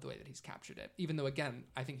sure I love the way that he's captured it. Even though, again,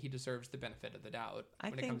 I think he deserves the benefit of the doubt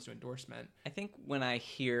when it comes to endorsement. I think when I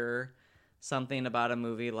hear something about a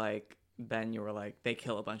movie like, Ben, you were like, they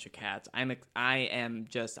kill a bunch of cats, I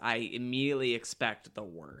immediately expect the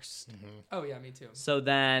worst. Oh, yeah, me too. So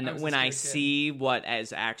then when I see what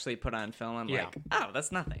is actually put on film, I'm like, oh,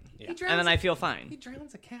 that's nothing. Yeah. And then I feel fine. He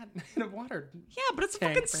drowns a cat in a water. Yeah, but it's a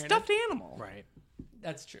fucking stuffed animal. Right.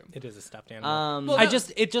 That's true. It is a stuffed animal. Well,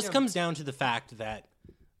 it just comes down to the fact that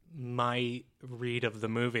my read of the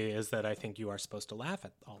movie is that I think you are supposed to laugh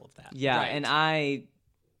at all of that. Yeah, right. and I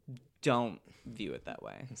don't view it that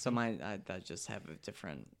way. So I just have a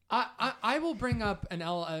different. I will bring up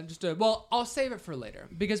I'll save it for later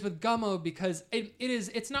because with Gummo, because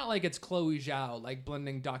it's not like it's Chloe Zhao like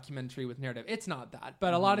blending documentary with narrative. It's not that,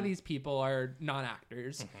 but a lot of these people are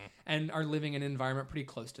non-actors and are living in an environment pretty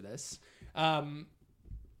close to this.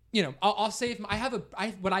 I'll save.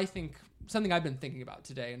 What I think. Something I've been thinking about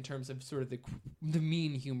today in terms of sort of the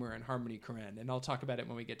mean humor in Harmony Korine, and I'll talk about it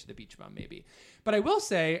when we get to the beach bum maybe. But I will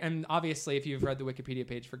say, and obviously if you've read the Wikipedia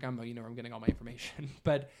page for Gummo, you know where I'm getting all my information.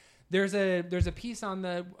 But there's a piece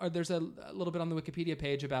there's a little bit on the Wikipedia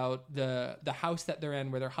page about the house that they're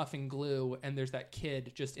in where they're huffing glue, and there's that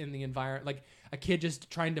kid just in the environment, like a kid just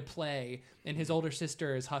trying to play, and his older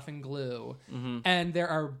sister is huffing glue, and there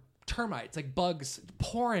are termites, like bugs,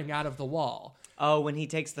 pouring out of the wall. Oh, when he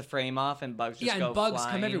takes the frame off and bugs just go and bugs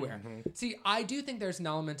flying. come everywhere. See, I do think there's an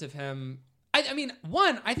element of him. I mean,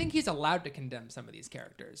 one, I think he's allowed to condemn some of these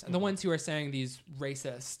characters and the ones who are saying these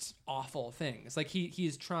racist, awful things. Like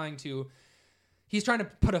he's trying to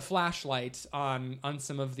put a flashlight on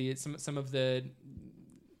some of the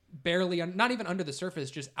barely, not even under the surface,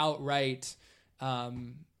 just outright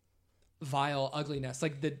vile ugliness,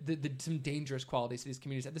 like the some dangerous qualities to these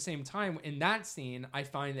communities. At the same time, in that scene, I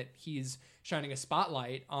find that he's shining a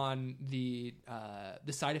spotlight on the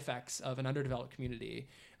side effects of an underdeveloped community,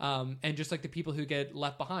 and just like the people who get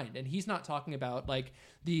left behind. And he's not talking about like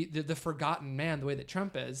the forgotten man the way that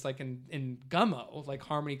Trump is. Like in Gummo, like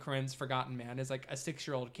Harmony Korine's forgotten man is like a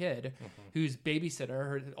 6-year-old kid whose babysitter,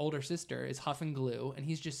 her older sister, is huffing glue, and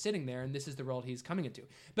he's just sitting there, and this is the world he's coming into.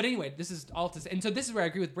 But anyway, this is all to say, and so this is where I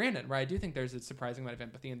agree with Brandon, where I do think there's a surprising amount of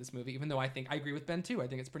empathy in this movie, even though I agree with Ben too. I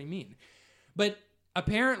think it's pretty mean. But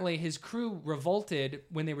apparently his crew revolted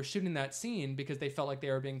when they were shooting that scene because they felt like they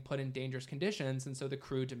were being put in dangerous conditions, and so the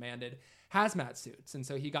crew demanded hazmat suits, and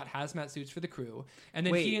so he got hazmat suits for the crew. And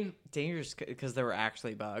then dangerous because there were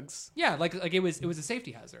actually bugs. Yeah, like it was a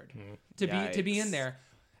safety hazard to be in there.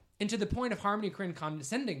 And to the point of Harmony Korine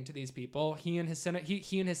condescending to these people, he and his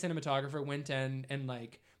cinematographer went in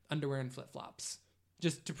like underwear and flip flops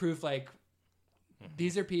just to prove like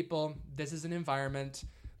these are people. This is an environment.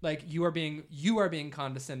 Like you are being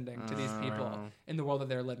condescending to these people in the world that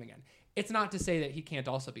they're living in. It's not to say that he can't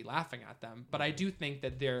also be laughing at them, but I do think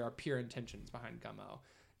that there are pure intentions behind Gummo,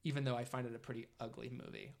 even though I find it a pretty ugly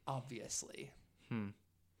movie, obviously.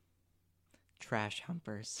 Trash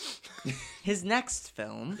Humpers. His next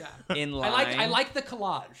film in line. I like the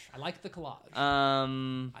collage. I'm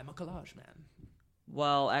a collage man.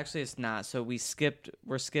 Well, actually, it's not. So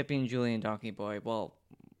we're skipping Julian Donkey Boy. Well,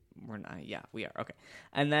 we're not. Yeah, we are. Okay.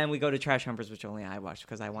 And then we go to Trash Humpers, which only I watched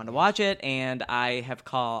because I wanted to watch it. And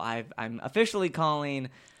I'm officially calling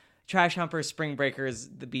Trash Humpers, Spring Breakers,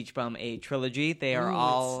 The Beach Bum a trilogy. They are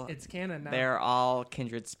all. It's canon now. They're all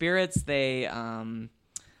kindred spirits. They,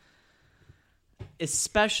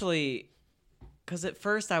 especially because at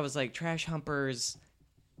first I was like Trash Humpers,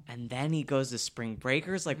 and then he goes to Spring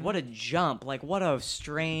Breakers. Like, what a jump! Like, what a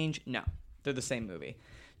strange. No, they're the same movie.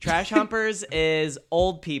 Trash Humpers is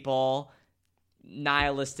old people,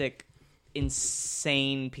 nihilistic,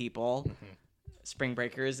 insane people. Spring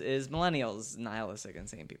Breakers is millennials, nihilistic,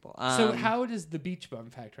 insane people. So how does The Beach Bum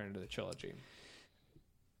factor into the trilogy?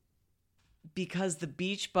 because the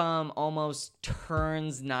Beach Bum almost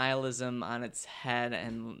turns nihilism on its head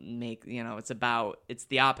and it's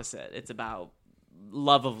the opposite. It's about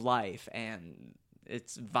love of life, and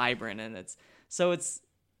it's vibrant, and it's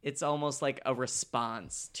almost like a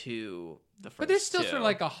response to the first. But there's still two. sort of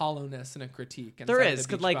like a hollowness and a critique. There is,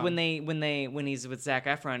 because like when he's with Zac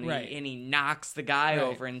Efron, right. and he knocks the guy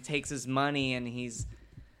over and takes his money, and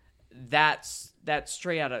that's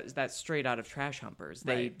straight out of Trash Humpers.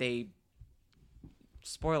 They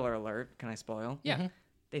spoiler alert. Can I spoil? Yeah. Mm-hmm.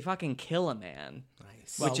 They fucking kill a man.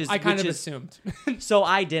 Nice. Well, I kind of assumed. So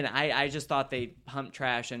I didn't. I just thought they humped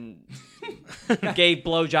Trash and gave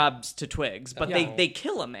blowjobs to Twigs, but they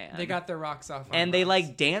kill a man. They got their rocks off. And they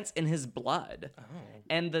like dance in his blood. Oh.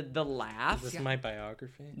 And the laugh. Is this my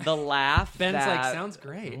biography? The laugh. Ben's like, sounds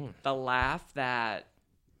great. The laugh that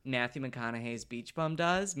Matthew McConaughey's Beach Bum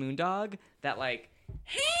does, Moondog, that like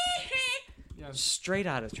straight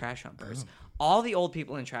out of Trash Humpers. All the old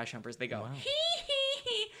people in Trash Humpers, they go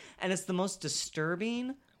and it's the most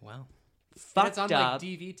disturbing. Wow. Fucked it's on up. Like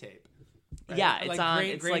DV tape. Right? Yeah, it's like on.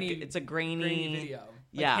 It's a grainy video.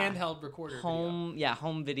 Like handheld recorder. Home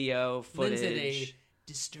video footage. Lends it a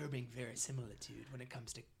disturbing verisimilitude when it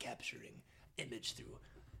comes to capturing image through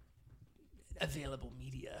available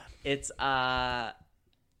media. It's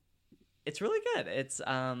really good. It's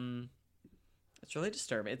really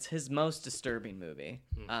disturbing. It's his most disturbing movie.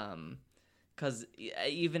 Because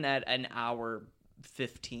even at an hour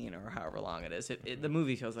 15 or however long it is, the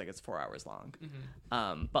movie feels like it's 4 hours long.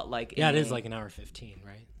 Mm-hmm. But like it is like an hour 15,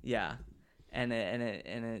 right? Yeah, and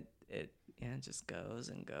it just goes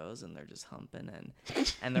and goes, and they're just humping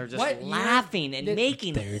and they're just laughing and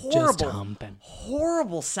making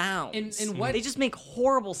horrible sounds. In what they just make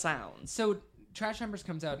horrible sounds. So Trash Humpers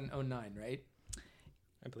comes out in 2009, right?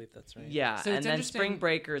 I believe that's right. Yeah, so and then Spring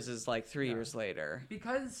Breakers is like 3 years later.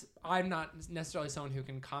 Because I'm not necessarily someone who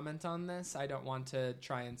can comment on this, I don't want to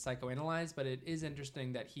try and psychoanalyze, but it is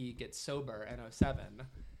interesting that he gets sober in 2007.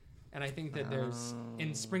 And I think that there's,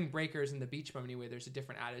 in Spring Breakers and the Beach Bum anyway, there's a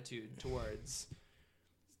different attitude towards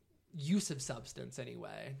use of substance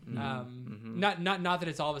anyway. Not that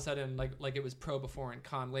it's all of a sudden like it was pro before and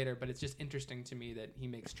con later, but it's just interesting to me that he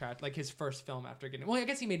makes Trash, like his first film after getting, well, I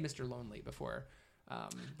guess he made Mr. Lonely before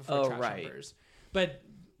Trash Humpers. But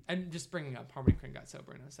I'm just bringing up Harmony Korine got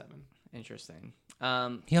sober in 2007. Interesting.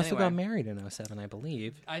 He also got married in 2007, I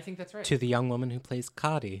believe. I think that's right. To the young woman who plays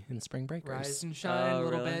Cotty in Spring Breakers. Rise and shine,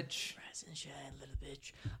 little bitch. Rise and shine, little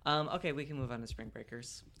bitch. Okay, we can move on to Spring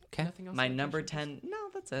Breakers. Okay. Nothing else. My number 10. No,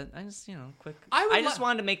 that's it. I just quick. I just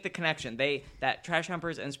wanted to make the connection. That Trash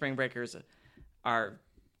Humpers and Spring Breakers are.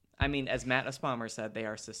 I mean, as Matt Espalmer said, they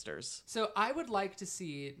are sisters. So I would like to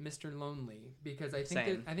see Mr. Lonely, because I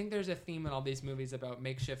think there's a theme in all these movies about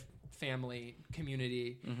makeshift family,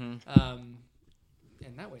 community, and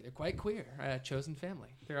that way they're quite queer. Chosen Family.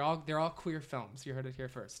 They're all queer films. You heard it here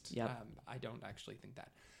first. Yep. I don't actually think that.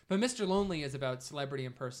 But Mr. Lonely is about celebrity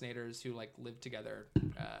impersonators who like live together.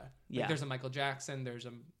 There's a Michael Jackson. There's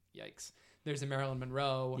a Marilyn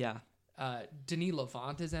Monroe. Yeah. Denis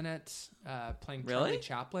Lavant is in it, playing Really? Charlie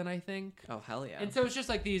Chaplin, I think. Oh, hell yeah. And so it's just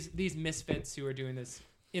like these misfits who are doing this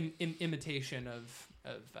imitation of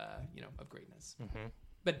greatness. Mm-hmm.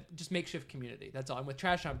 But just makeshift community. That's all. And with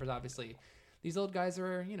Trash Humpers, obviously, these old guys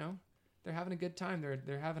are, they're having a good time.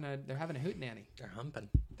 They're having a hootenanny. They're humping.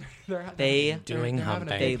 They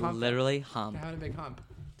literally hump. They're having a big hump.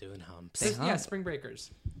 Doing humps. So, yeah, Spring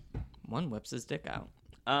Breakers. One whips his dick out.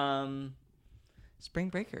 Spring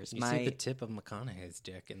Breakers. You see the tip of McConaughey's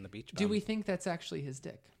dick in the Beach Bum. Do we think that's actually his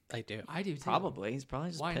dick? I do. I do too. Probably. He's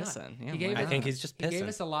probably just Why pissing. Not? Yeah, I think he's just pissing. He gave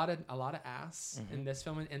us a lot of ass in this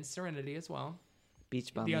film and Serenity as well.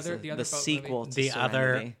 Beach Bum the is other the sequel to the Serenity.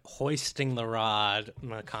 Other Hoisting the Rod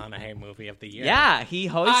McConaughey movie of the year. Yeah, he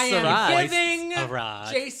hoists the rod. I am giving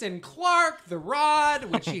Jason Clarke the rod,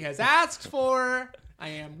 which he has asked for. I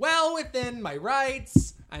am well within my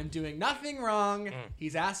rights. I'm doing nothing wrong.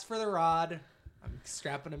 He's asked for the rod. I'm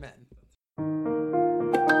strapping him in.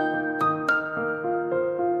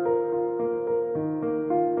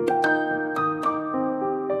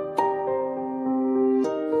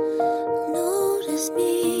 Notice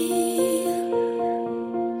me,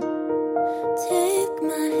 take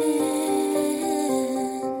my hand.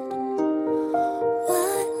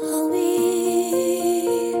 Why are we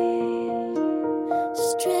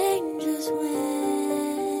strangers when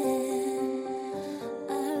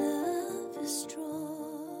our love is strong?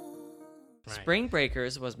 Spring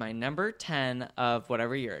Breakers was my number 10 of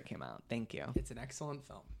whatever year it came out. Thank you. It's an excellent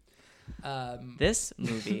film. This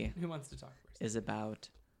movie Who wants to talk first? is about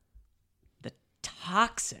the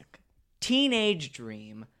toxic teenage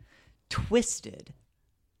dream twisted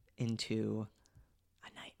into a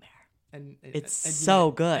nightmare. And It's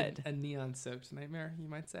so good. A neon-soaked nightmare, you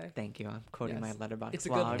might say. Thank you. I'm quoting Yes. my Letterboxd It's a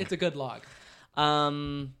log. good. It's a good log. I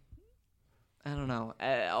don't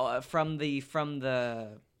know. From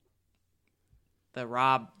the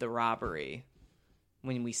robbery,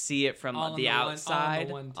 when we see it from All the on the one-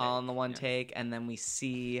 outside, all on the one take. take, and then we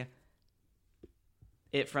see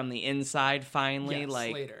it from the inside finally, Yes,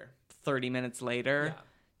 like later. 30 minutes later. Yeah.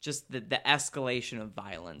 Just the escalation of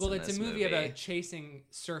violence. Well, in it's this a movie about chasing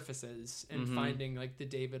surfaces and finding like the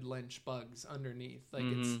David Lynch bugs underneath. Like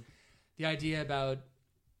it's the idea about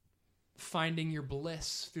finding your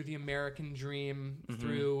bliss through the American dream,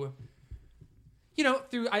 through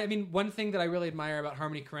I mean, one thing that I really admire about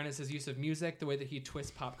Harmony Korine is his use of music, the way that he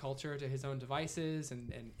twists pop culture to his own devices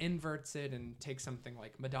and inverts it and takes something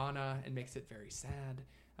like Madonna and makes it very sad.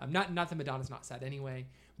 Not that Madonna's not sad anyway,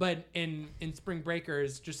 but in Spring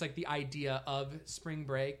Breakers, just like the idea of spring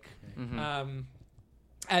break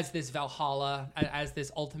as this Valhalla, as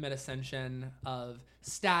this ultimate ascension of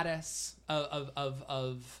status,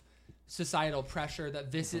 of societal pressure,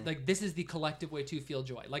 that this is the collective way to feel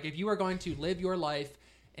joy. Like if you are going to live your life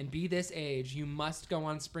and be this age, you must go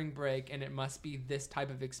on spring break, and it must be this type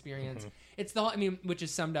of experience. It's which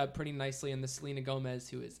is summed up pretty nicely in the Selena Gomez,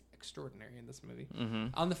 who is extraordinary in this movie,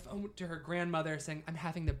 on the phone to her grandmother saying, "I'm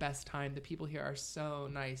having the best time. The people here are so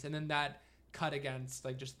nice." And then that cut against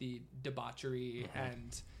like just the debauchery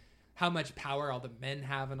and how much power all the men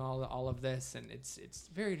have and all of this, and it's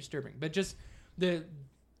very disturbing. But just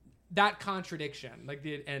that contradiction,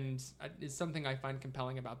 is something I find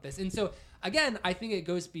compelling about this. And so again, I think it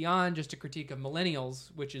goes beyond just a critique of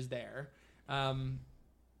millennials, which is there. I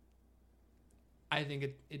think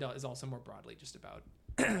it is also more broadly just about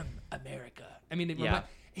America. I mean,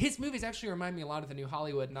 his movies actually remind me a lot of the New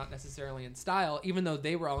Hollywood, not necessarily in style, even though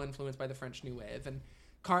they were all influenced by the French New Wave. And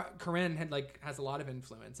Korine has a lot of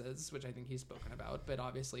influences, which I think he's spoken about. But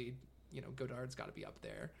obviously, Godard's got to be up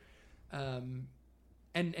there.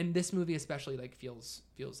 And this movie especially feels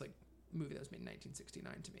like a movie that was made in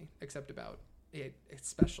 1969 to me, except about a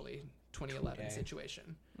especially 2011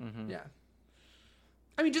 situation. Yeah.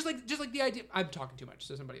 I mean, just like the idea. I'm talking too much,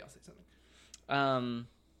 so somebody else say something.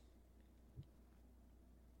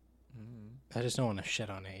 I just don't want to shit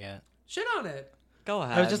on it yet. Shit on it. Go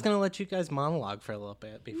ahead. I was just gonna let you guys monologue for a little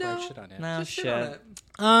bit before I shit on it. No Just shit. shit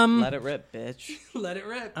on it. Let it rip, bitch. Let it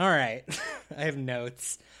rip. All right. I have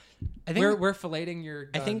notes. I think We're filleting your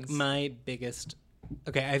guns. I think my biggest.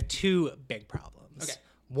 Okay, I have two big problems. Okay.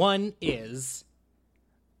 One is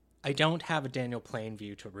I don't have a Daniel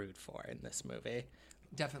Plainview to root for in this movie.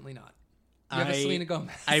 Definitely not. You have a Selena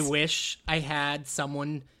Gomez. I wish I had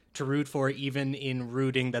someone to root for, even in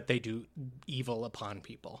rooting that they do evil upon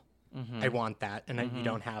people. I want that, and you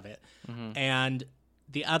don't have it. And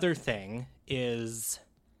the other thing is,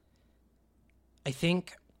 I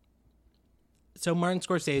think, so Martin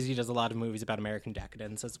Scorsese does a lot of movies about American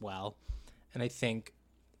decadence as well. And I think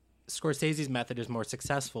Scorsese's method is more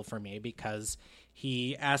successful for me because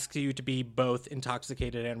he asks you to be both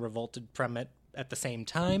intoxicated and revolted from it at the same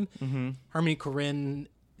time. Harmony Korine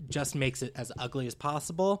just makes it as ugly as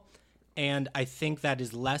possible. And I think that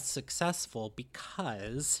is less successful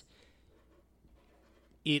because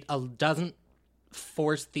it doesn't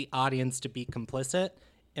force the audience to be complicit.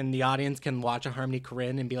 And the audience can watch a Harmony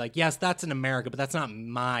Korine and be like, yes, that's in America, but that's not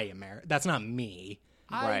my America. That's not me.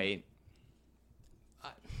 Right.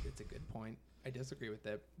 It's a good point. I disagree with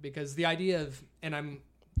it because the idea of, and I'm,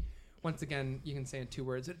 once again, you can say in 2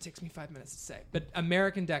 words, it takes me 5 minutes to say, but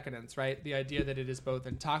American decadence, right? The idea that it is both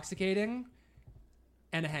intoxicating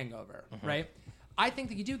and a hangover, right? I think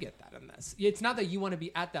that you do get that in this. It's not that you want to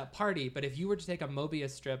be at that party, but if you were to take a Mobius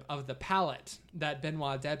strip of the palette that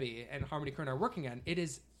Benoit Debie and Harmony Korine are working on,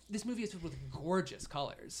 this movie is filled with gorgeous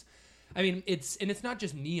colors. I mean, it's not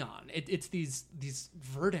just neon. It's these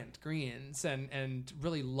verdant greens and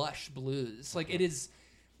really lush blues. Like it is.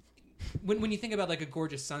 When you think about like a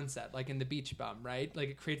gorgeous sunset, like in The Beach Bum, right? Like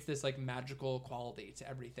it creates this like magical quality to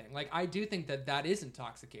everything. Like I do think that is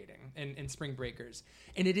intoxicating in Spring Breakers,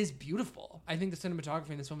 and it is beautiful. I think the cinematography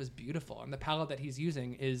in this film is beautiful, and the palette that he's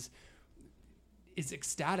using is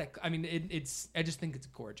ecstatic. I mean, I just think it's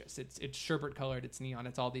gorgeous. It's sherbet colored, it's neon,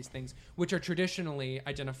 it's all these things which are traditionally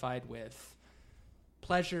identified with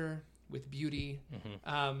pleasure, with beauty.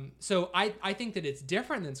 So I think that it's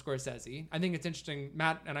different than Scorsese. I think it's interesting.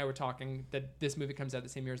 Matt and I were talking that this movie comes out the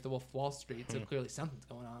same year as The Wolf of Wall Street, so clearly something's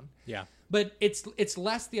going on. Yeah. But it's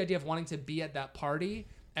less the idea of wanting to be at that party,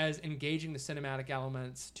 as engaging the cinematic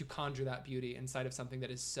elements to conjure that beauty inside of something that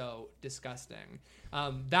is so disgusting.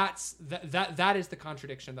 That is the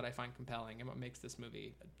contradiction that I find compelling and what makes this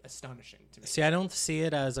movie astonishing to me. See, I don't see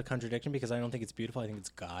it as a contradiction because I don't think it's beautiful. I think it's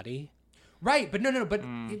gaudy. Right, but no. But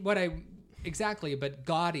but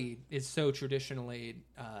gaudy is so traditionally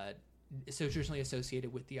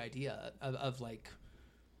associated with the idea of like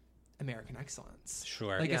American excellence.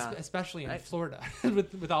 Sure. Like especially in Florida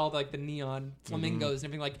with all like the neon flamingos and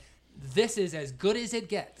everything. Like this is as good as it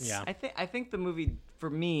gets. Yeah. I think the movie, for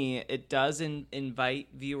me, it does invite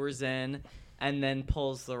viewers in and then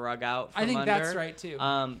pulls the rug out from I think under. that's right too.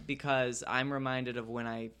 Because I'm reminded of when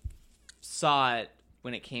I saw it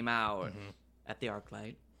when it came out at the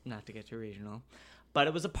ArcLight, not to get too regional. But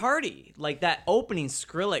it was a party. Like, that opening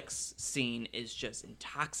Skrillex scene is just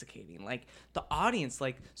intoxicating. Like, the audience,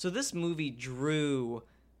 like... So this movie drew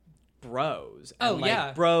bros.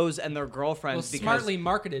 And, bros and their girlfriends. Smartly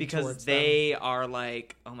marketed because towards they them. are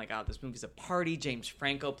like, oh my God, this movie's a party. James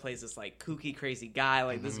Franco plays this, like, kooky, crazy guy.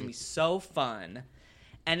 Like, this is going to be so fun.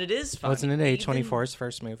 And it is fun. Wasn't it A24's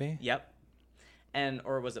first movie? Yep.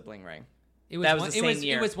 Or was it Bling Ring? It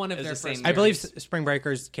was one of their first. I believe Spring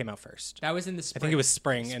Breakers came out first. That was in the spring. I think it was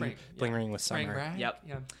spring. And Bling Ring was summer. Spring, right? Yep.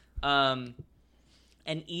 Yeah.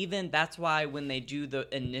 And even that's why when they do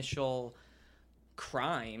the initial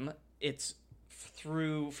crime, it's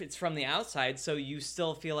from the outside, so you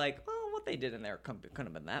still feel like, oh, what they did in there couldn't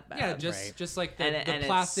have been that bad. Yeah, just like the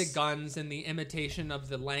plastic guns and the imitation of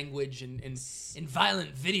the language in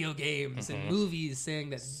violent video games and movies, saying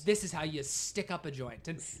that this is how you stick up a joint,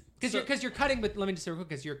 and because you're cutting. But let me just say real quick,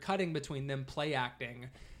 because you're cutting between them play acting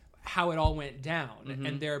how it all went down,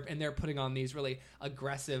 and they're putting on these really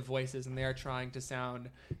aggressive voices, and they're trying to sound,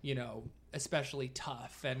 especially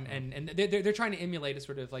tough, and they're trying to emulate a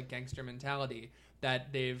sort of like gangster mentality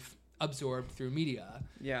that they've absorbed through media.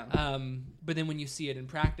 Yeah. But then when you see it in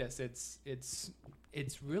practice, it's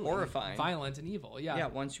really horrifying, violent, and evil. Yeah. Yeah.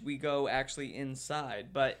 Once we go actually inside,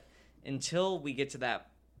 but until we get to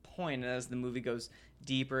that point, as the movie goes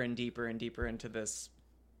deeper and deeper and deeper into this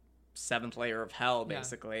seventh layer of hell,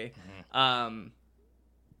 basically.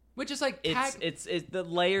 Which is like it's the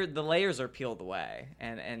layers are peeled away,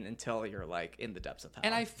 and until you're like in the depths of hell.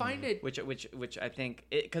 And I find it which I think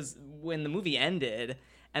because when the movie ended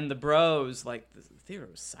and the bros, like, the theater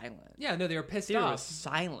was silent. Yeah, no, they were pissed off. The theater was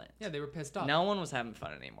silent. Yeah, they were pissed off. No one was having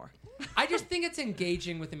fun anymore. I just think it's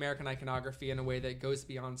engaging with American iconography in a way that goes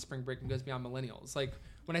beyond Spring Break and goes beyond millennials. Like,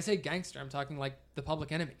 when I say gangster, I'm talking like The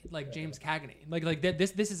Public Enemy, like James Cagney. Like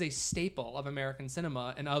this is a staple of American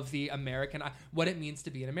cinema and of the American, what it means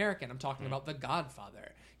to be an American. I'm talking about The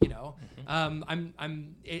Godfather,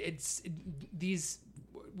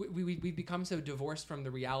 we become so divorced from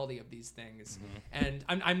the reality of these things. And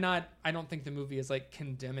I don't think the movie is like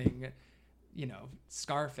condemning,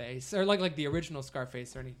 Scarface or like the original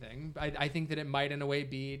Scarface or anything. I think that it might in a way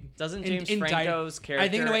be doesn't James Franco's character. I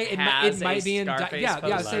think in a way it might be indicting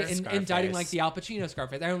like the Al Pacino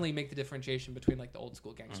Scarface. I only make the differentiation between like the old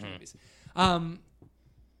school gangster movies.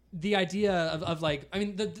 The idea of like, I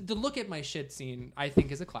mean, the look at my shit scene I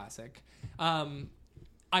think is a classic.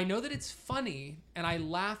 I know that it's funny, and I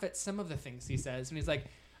laugh at some of the things he says when he's like,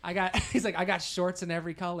 I got shorts in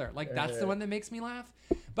every color. Like, that's the one that makes me laugh.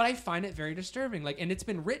 But I find it very disturbing. Like, and it's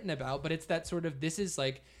been written about, but it's that sort of, this is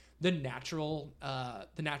like the natural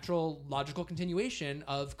logical continuation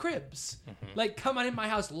of Cribs. Like, come on in my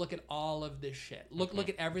house, look at all of this shit. Look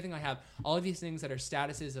at everything I have. All of these things that are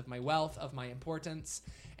statuses of my wealth, of my importance.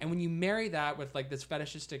 And when you marry that with like this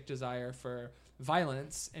fetishistic desire for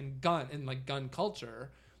violence and gun culture,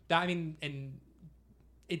 that, I mean, and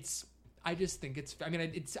it's, I just think it's, I mean,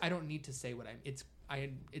 it's, I don't need to say what it's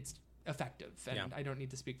effective, and I don't need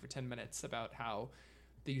to speak for 10 minutes about how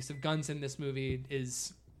the use of guns in this movie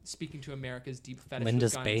is speaking to America's deep fetish.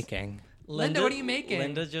 Linda's with guns. baking. Linda, what are you making?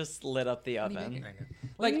 Linda just lit up the oven.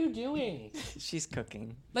 What are you doing? She's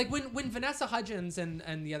cooking. Like when Vanessa Hudgens and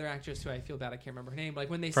the other actress who I feel bad I can't remember her name, but like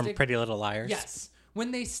when they from Pretty Little Liars. Yes.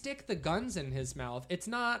 When they stick the guns in his mouth, it's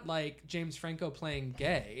not like James Franco playing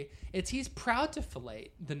gay. It's he's proud to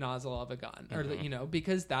fillet the nozzle of a gun, or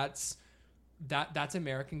because that's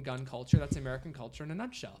American gun culture. That's American culture in a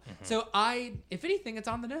nutshell. So if anything, it's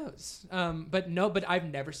on the nose. But I've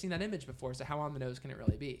never seen that image before. So how on the nose can it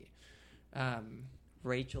really be?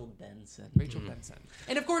 Rachel Benson.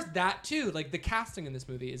 And of course that too, like the casting in this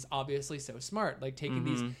movie is obviously so smart, like taking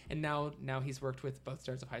these, and now he's worked with both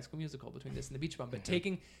stars of High School Musical between this and The Beach Bum, but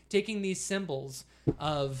taking these symbols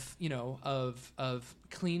of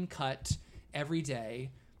clean cut, everyday,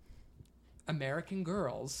 American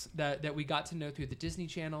girls that we got to know through the Disney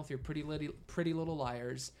Channel, through Pretty Little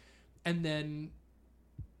Liars, and then,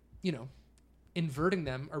 you know, inverting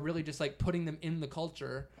them or really just like putting them in the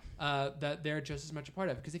culture that they're just as much a part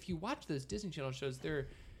of. Because if you watch those Disney Channel shows, they're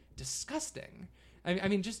disgusting. I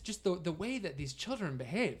mean, just the way that these children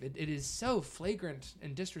behave, it is so flagrant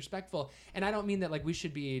and disrespectful. And I don't mean that like we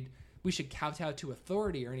should kowtow to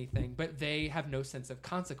authority or anything, but they have no sense of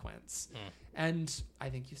consequence. And I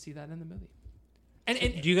think you see that in the movie. And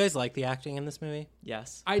do you guys like the acting in this movie?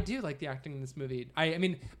 Yes. I do like the acting in this movie. I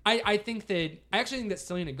actually think that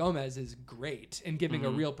Selena Gomez is great in giving a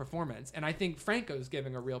real performance. And I think Franco's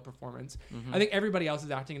giving a real performance. I think everybody else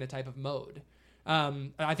is acting in a type of mode.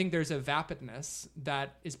 I think there's a vapidness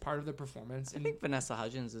that is part of the performance. I think Vanessa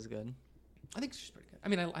Hudgens is good. I think she's pretty good. I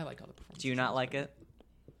mean, I like all the performances. Do you not like it?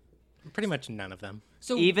 Pretty much none of them.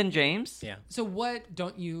 So even James? Yeah. So what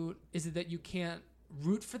don't you? Is it that you can't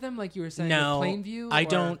root for them, like you were saying? No, with Plainview, I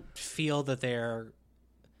don't feel that they're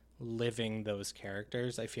living those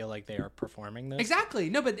characters. I feel like they are performing those. Exactly.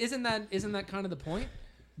 No, but isn't that kind of the point?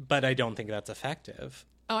 But I don't think that's effective.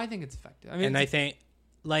 Oh, I think it's effective. I mean, and I think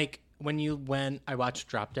like when I watched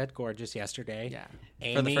Drop Dead Gorgeous yesterday.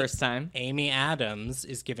 Yeah. For the first time, Amy Adams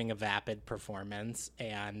is giving a vapid performance,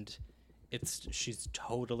 and she's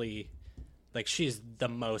totally like she's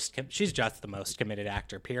just the most committed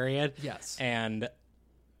actor, period. Yes. And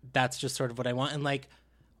that's just sort of what I want. And like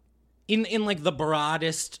in like the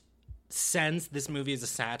broadest sense, this movie is a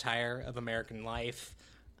satire of American life.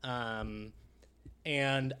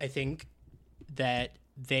 And I think that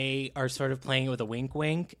they are sort of playing it with a wink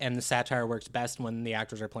wink, and the satire works best when the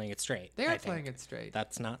actors are playing it straight. They are playing it straight.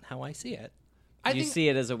 That's not how I see it. you see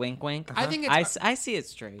it as a wink wink? I think I see it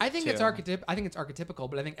straight. I think too. it's archetypical,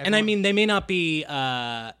 but I think And I mean, they may not be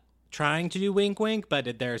trying to do wink wink, but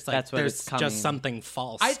there's just something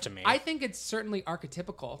false to me. I think it's certainly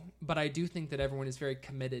archetypical, but I do think that everyone is very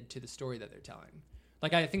committed to the story that they're telling.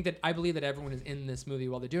 Like, I believe that everyone is in this movie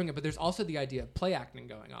while they're doing it, but there's also the idea of play acting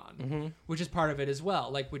going on, which is part of it as well,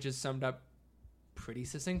 like, which is summed up pretty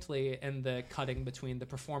succinctly in the cutting between the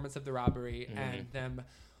performance of the robbery and them,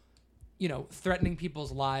 you know, threatening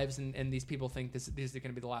people's lives, and these people think these are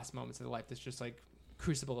going to be the last moments of their life. That's just like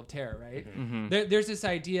crucible of terror, right? There's this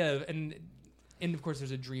idea of, and of course there's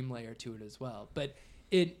a dream layer to it as well, but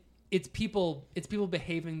it's people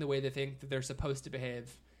behaving the way they think that they're supposed to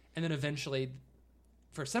behave, and then eventually,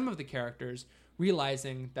 for some of the characters,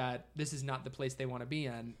 realizing that this is not the place they want to be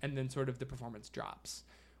in, and then sort of the performance drops.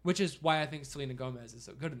 Which is why I think Selena Gomez is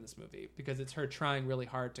so good in this movie, because it's her trying really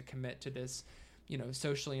hard to commit to this, you know,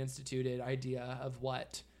 socially instituted idea of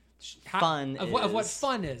what fun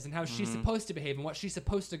is, and how she's supposed to behave, and what she's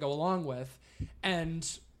supposed to go along with. And,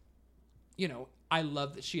 you know, I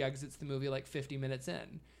love that she exits the movie like 50 minutes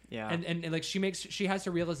in. Yeah. And like she has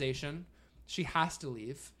her realization. She has to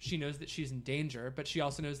leave. She knows that she's in danger, but she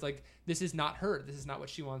also knows, like, this is not her. This is not what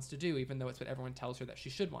she wants to do, even though it's what everyone tells her that she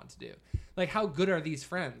should want to do. Like, how good are these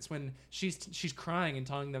friends when she's crying and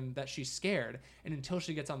telling them that she's scared, and until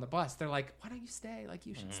she gets on the bus, they're like, why don't you stay? Like,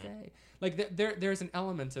 you should stay. Like, there's an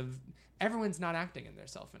element of everyone's not acting in their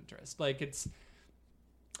self-interest. Like, it's,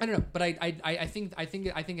 I don't know, but I think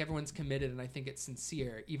everyone's committed, and I think it's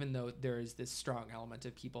sincere, even though there is this strong element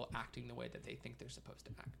of people acting the way that they think they're supposed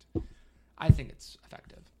to act. I think it's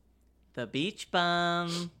effective. The beach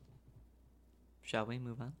bum. Shall we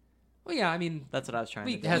move on? Well, yeah, I mean, that's what I was trying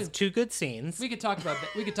to do. It has two good scenes. We could talk about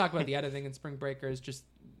that. We could talk about the editing in Spring Breakers, just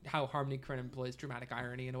how Harmony Korine employs dramatic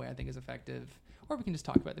irony in a way I think is effective. Or we can just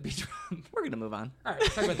talk about the beach bum. We're gonna move on. All right,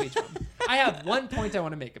 let's talk about the beach bum. I have one point I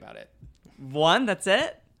want to make about it. One? That's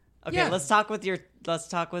it? Okay, Yeah. let's talk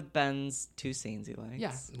with Ben's two scenes he likes.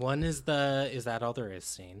 Yeah. One is is that all there is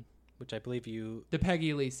scene, which I believe The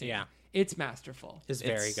Peggy Lee scene. Yeah. It's masterful. is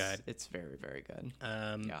very good. It's very, very good.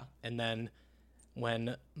 Yeah. And then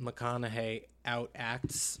when McConaughey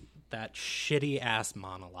outacts that shitty ass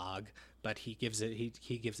monologue, but he gives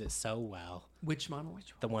it so well. Which monologue?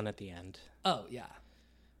 The one at the end. Oh, yeah.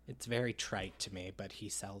 It's very trite to me, but he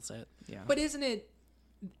sells it. Yeah. But isn't it,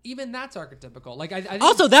 even that's archetypical. Like, I think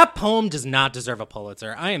Also, that poem does not deserve a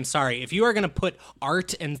Pulitzer. I am sorry. If you are going to put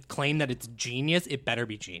art and claim that it's genius, it better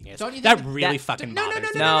be genius. Don't you think that that- really that- fucking no, no, bothers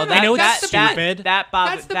no, me. no, no, no, I know that's it's the point. stupid. That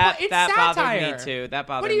That's the point. It's bothered satire. me too. That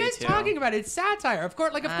bothered me too. What are you guys talking about? It's satire. Of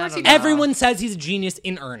course, he Everyone says he's a genius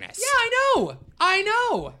in earnest. Yeah, I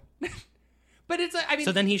know. But it's, I mean,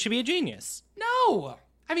 So then he should be a genius. no.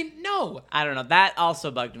 I mean, no. I don't know. That also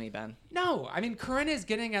bugged me, Ben. No. I mean, Korine is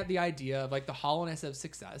getting at the idea of, like, the hollowness of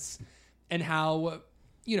success and how,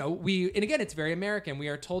 you know, and again, it's very American. We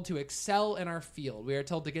are told to excel in our field. We are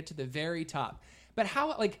told to get to the very top. But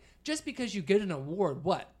how, like, just because you get an award,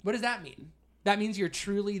 what does that mean? That means you're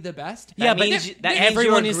truly the best. Yeah, but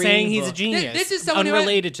everyone is saying he's a genius. This is someone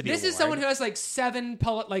unrelated to the This award. is someone who has like 7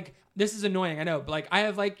 like, this is annoying, I know, but like I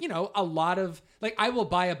have like, you know, a lot of like, I will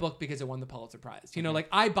buy a book because it won the Pulitzer Prize. You know, like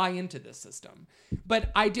I buy into this system.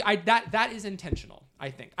 But that is intentional,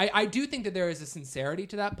 I think. I do think that there is a sincerity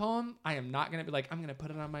to that poem. I am not gonna be like, I'm gonna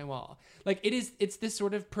put it on my wall. Like it's this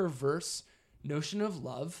sort of perverse notion of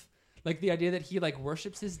love. Like the idea that he like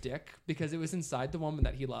worships his dick because it was inside the woman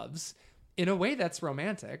that he loves. In a way that's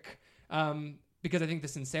romantic, because I think the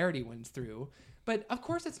sincerity wins through. But of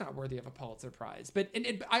course it's not worthy of a Pulitzer Prize. But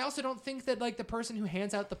I also don't think that like the person who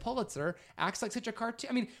hands out the Pulitzer acts like such a cartoon.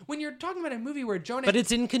 I mean, when you're talking about a movie where Jonah... But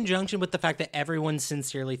it's in conjunction with the fact that everyone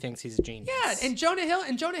sincerely thinks he's a genius. Yeah, and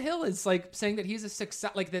Jonah Hill is like saying that he's a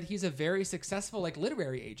success, like that he's a very successful like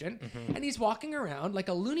literary agent, and he's walking around like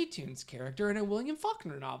a Looney Tunes character in a William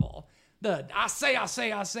Faulkner novel. I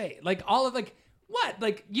say, like all of like... What?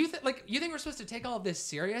 Like you think we're supposed to take all of this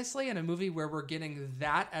seriously in a movie where we're getting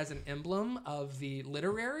that as an emblem of the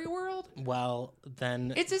literary world? Well,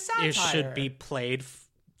 then it's a satire. It should be played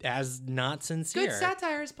as not sincere. Good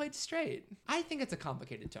satire is played straight. I think it's a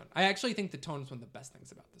complicated tone. I actually think the tone is one of the best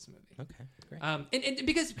things about this movie. Okay, great. And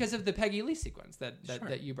because of the Peggy Lee sequence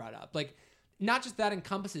that you brought up, like. Not just that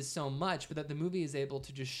encompasses so much, but that the movie is able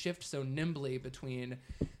to just shift so nimbly between,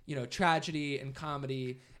 you know, tragedy and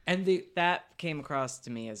comedy. And that came across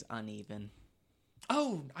to me as uneven.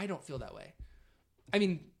 Oh, I don't feel that way. I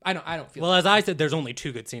mean, I don't feel. Well, as I said, there's only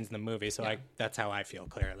 2 good scenes in the movie, so that's how I feel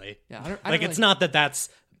clearly. Yeah, I don't like really... it's not that that's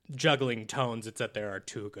juggling tones; it's that there are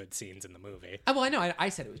 2 good scenes in the movie. Well, I know. I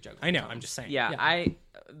said it was juggling. I know. tones. I'm just saying. Yeah,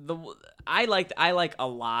 I like a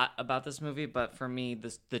lot about this movie, but for me,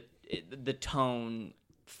 the tone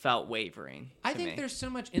felt wavering. I think there's so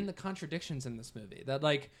much in the contradictions in this movie that,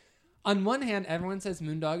 like, on one hand, everyone says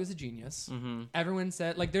Moondog is a genius. Mm-hmm. Everyone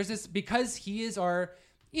said, like, there's this, because he is our,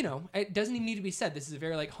 you know, it doesn't even need to be said. This is a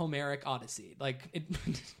very, like, Homeric Odyssey. Like,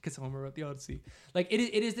 because Homer wrote the Odyssey. Like, it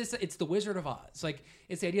is this, it's the Wizard of Oz. Like,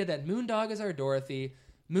 it's the idea that Moondog is our Dorothy.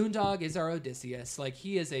 Moondog is our Odysseus. Like,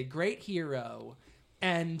 he is a great hero,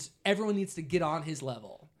 and everyone needs to get on his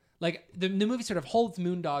level. Like, the movie sort of holds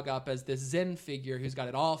Moondog up as this Zen figure who's got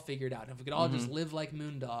it all figured out. And if we could all just live like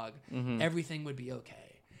Moondog, everything would be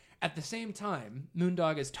okay. At the same time,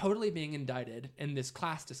 Moondog is totally being indicted in this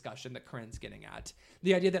class discussion that Corinne's getting at.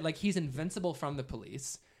 The idea that, like, he's invincible from the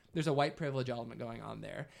police. There's a white privilege element going on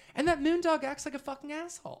there. And that Moondog acts like a fucking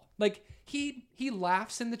asshole. Like, he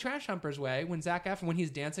laughs in the Trash Humpers way when when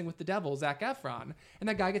he's dancing with the devil, Zac Efron, and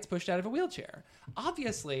that guy gets pushed out of a wheelchair.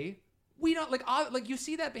 Obviously... We don't like you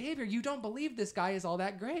see that behavior. You don't believe this guy is all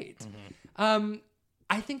that great. Mm-hmm.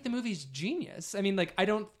 I think the movie's genius. I mean, like I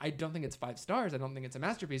don't think it's 5 stars. I don't think it's a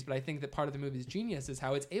masterpiece. But I think that part of the movie's genius is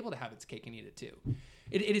how it's able to have its cake and eat it too.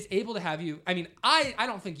 It is able to have you. I mean, I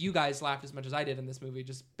don't think you guys laughed as much as I did in this movie,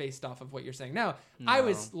 just based off of what you're saying now. No. I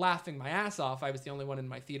was laughing my ass off. I was the only one in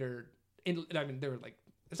my theater. I mean, there were like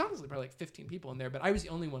there's honestly probably like 15 people in there, but I was the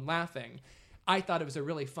only one laughing. I thought it was a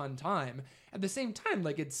really fun time. At the same time,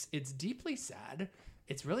 like it's deeply sad.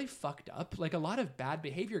 It's really fucked up. Like a lot of bad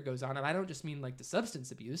behavior goes on, and I don't just mean like the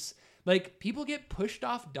substance abuse. Like people get pushed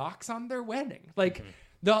off docks on their wedding. Like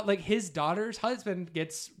his daughter's husband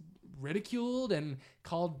gets ridiculed and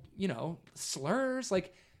called, you know, slurs.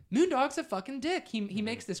 Like Moondog's a fucking dick. He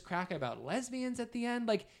makes this crack about lesbians at the end.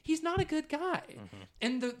 Like, he's not a good guy. Mm-hmm.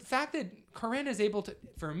 And the fact that Corinne is able to,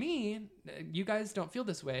 for me, you guys don't feel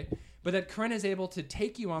this way, but that Corinne is able to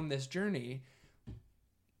take you on this journey,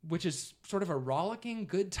 which is sort of a rollicking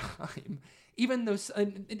good time, even though,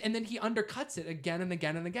 and then he undercuts it again and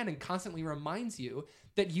again and again and constantly reminds you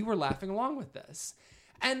that you were laughing along with this.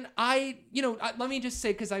 And let me just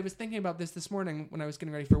say, because I was thinking about this morning when I was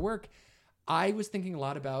getting ready for work, I was thinking a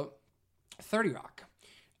lot about 30 Rock,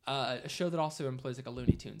 a show that also employs like a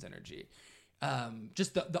Looney Tunes energy.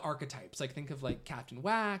 Just the archetypes. Like think of like Captain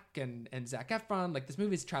Whack and Zac Efron. Like this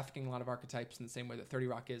movie is trafficking a lot of archetypes in the same way that 30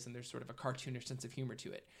 Rock is, and there's sort of a cartoonish sense of humor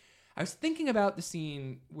to it. I was thinking about the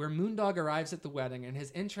scene where Moondog arrives at the wedding and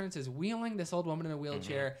his entrance is wheeling this old woman in a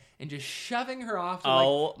wheelchair and just shoving her off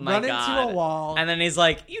to run into a wall. And then he's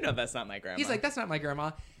like, you know that's not my grandma. He's like, that's not my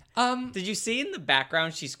grandma. Did you see in the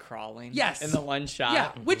background she's crawling? Yes. In the one shot?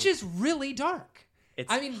 Yeah, which is really dark.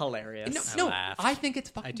 It's hilarious. No, I think it's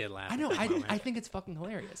fucking... I did laugh. I know, I think it's fucking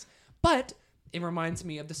hilarious. But it reminds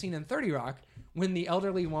me of the scene in 30 Rock when the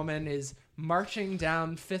elderly woman is marching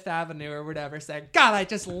down Fifth Avenue or whatever saying, God, I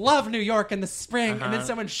just love New York in the spring. And then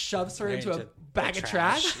someone shoves her into a bag of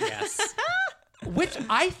trash. Yes. Which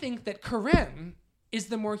I think that Corinne is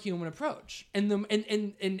the more human approach. And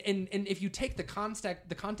if you take the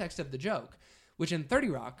context of the joke, which in 30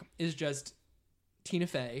 Rock is just Tina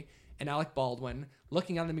Fey and Alec Baldwin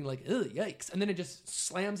looking at them being like, ugh, yikes. And then it just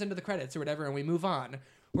slams into the credits or whatever and we move on.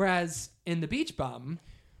 Whereas in The Beach Bum,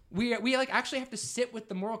 we like actually have to sit with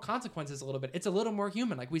the moral consequences a little bit. It's a little more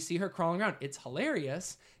human. Like we see her crawling around. It's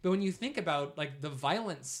hilarious. But when you think about like the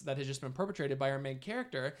violence that has just been perpetrated by our main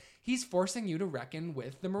character, he's forcing you to reckon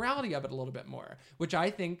with the morality of it a little bit more, which I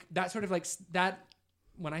think that sort of like that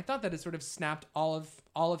when I thought that it sort of snapped all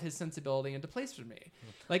of his sensibility into place for me.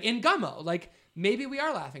 Like in Gummo, like maybe we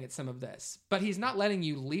are laughing at some of this, but he's not letting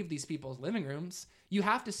you leave these people's living rooms. You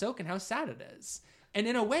have to soak in how sad it is. And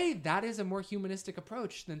in a way, that is a more humanistic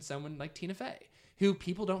approach than someone like Tina Fey, who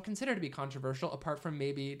people don't consider to be controversial apart from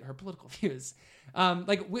maybe her political views.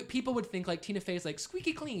 People would think like Tina Fey is like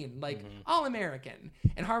squeaky clean, like all American.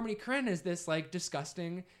 And Harmony Korine is this like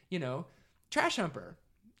disgusting, trash humper.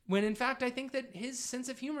 When in fact, I think that his sense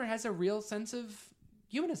of humor has a real sense of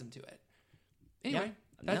humanism to it. Anyway,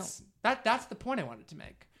 that's the point I wanted to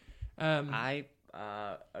make. I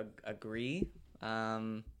agree.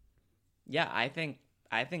 I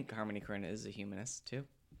think Harmony Korine is a humanist too.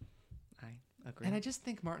 I agree. And I just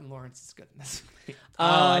think Martin Lawrence is good in this movie.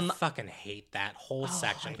 I fucking hate that whole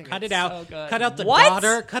section. Cut it out. So Cut out the What?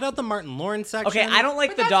 daughter. Cut out the Martin Lawrence section. Okay, I don't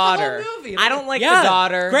like But the that's the daughter. whole movie. I don't like Yeah, the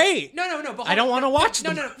daughter. Great. No. But I don't want to watch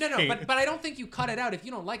No. the movie. But I don't think you cut it out if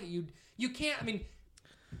you don't like it. You can't. I mean,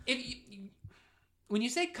 when you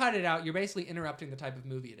say cut it out, you're basically interrupting the type of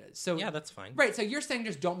movie it is. So Yeah, that's fine. right. So you're saying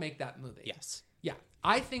just don't make that movie. Yes. Yeah.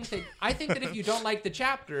 I think that if you don't like the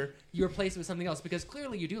chapter, you replace it with something else because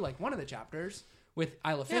clearly you do like one of the chapters with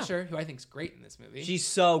Isla Fisher, who I think is great in this movie. She's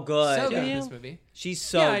so good. so good Yeah. in this movie. She's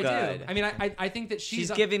so yeah, good. I do. I mean, I think that She's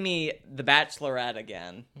giving me The Bachelorette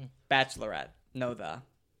again. Bachelorette. No, the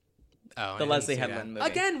Oh, Leslie Headland movie.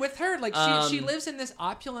 again with her. Like she lives in this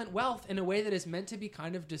opulent wealth in a way that is meant to be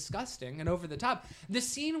kind of disgusting and over the top. The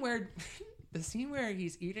scene where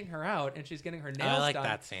he's eating her out and she's getting her nails I like done.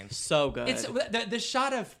 that scene. So good. It's the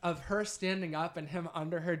shot of her standing up and him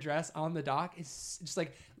under her dress on the dock is just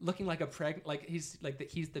like looking like he's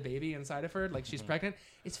the baby inside of her, like she's pregnant.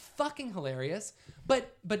 It's fucking hilarious.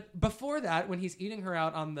 But before that, when he's eating her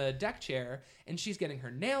out on the deck chair and she's getting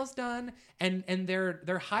her nails done and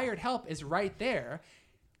their hired help is right there.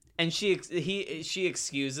 And she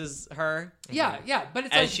excuses her Yeah, but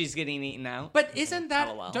it's as like, she's getting eaten out. But isn't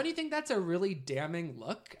that? LOL. Don't you think that's a really damning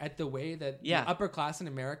look at the way that the upper class in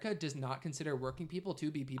America does not consider working people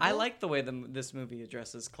to be people? I like the way this movie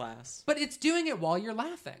addresses class. but it's doing it while you're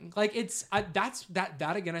laughing. Like it's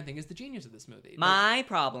that again. I think is the genius of this movie. My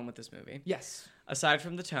problem with this movie, Yes. aside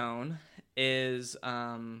from the tone, is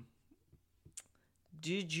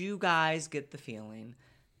did you guys get the feeling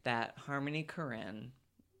that Harmony Korine?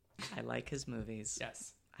 I like his movies.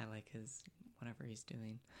 Yes. I like his whatever he's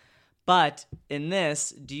doing. But in this,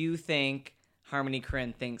 do you think Harmony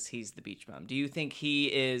Korine thinks he's the Beach Bum? Do you think he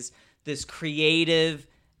is this creative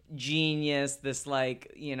genius, this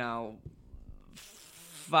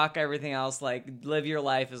fuck everything else, like live your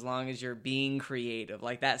life as long as you're being creative?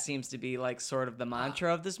 Like that seems to be like sort of the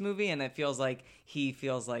mantra of this movie, and it feels like he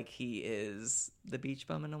is the Beach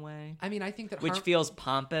Bum in a way. I mean, I think that which feels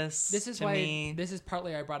pompous. This is to why. me. This is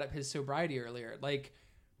partly I brought up his sobriety earlier. Like,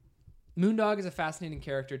 Moondog is a fascinating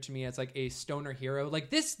character to me as like a stoner hero. Like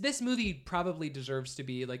this movie probably deserves to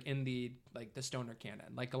be like in the stoner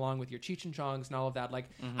canon, like along with your Cheech and Chongs and all of that. Like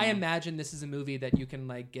I imagine this is a movie that you can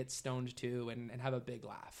like get stoned to and have a big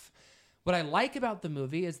laugh. What I like about the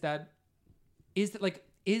movie is that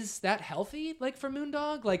healthy? Like for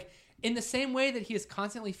Moondog, like in the same way that he is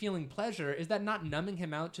constantly feeling pleasure, is that not numbing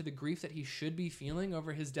him out to the grief that he should be feeling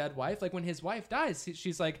over his dead wife? Like when his wife dies,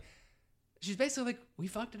 she's basically like, we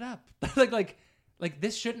fucked it up. like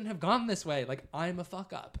this shouldn't have gone this way. Like I'm a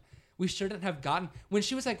fuck up. We shouldn't have gotten, when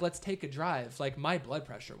she was like, let's take a drive, like my blood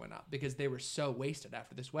pressure went up because they were so wasted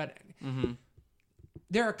after this wedding. Mm-hmm.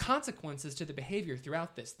 There are consequences to the behavior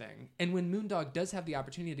throughout this thing. And when Moondog does have the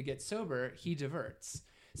opportunity to get sober, he diverts.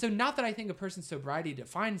 So not that I think a person's sobriety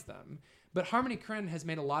defines them, but Harmony Korine has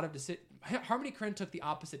made a lot of Harmony Korine took the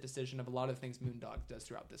opposite decision of a lot of things Moondog does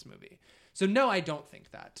throughout this movie. So no, I don't think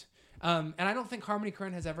that. And I don't think Harmony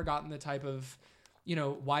Korine has ever gotten the type of,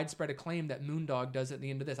 widespread acclaim that Moondog does at the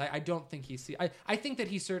end of this. I don't think I think that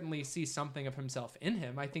he certainly sees something of himself in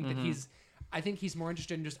him. I think that he's more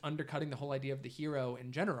interested in just undercutting the whole idea of the hero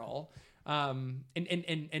in general. And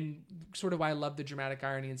sort of why I love the dramatic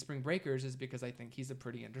irony in Spring Breakers is because I think he's a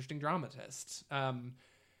pretty interesting dramatist.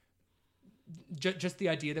 just the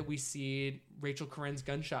idea that we see Rachel Corinne's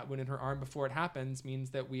gunshot wound in her arm before it happens means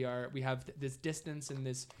that we have this distance and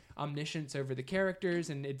this omniscience over the characters,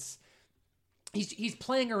 and he's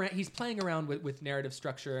playing around with narrative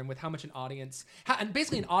structure and with how much an audience's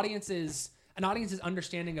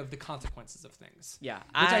understanding of the consequences of things. Yeah,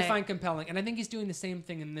 which I find compelling, and I think he's doing the same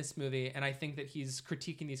thing in this movie, and I think that he's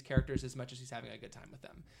critiquing these characters as much as he's having a good time with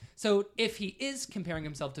them. So if he is comparing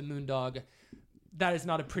himself to Moondog, that is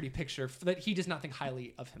not a pretty picture. That he does not think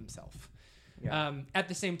highly of himself. Yeah. At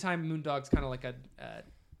the same time, Moondog's kind of like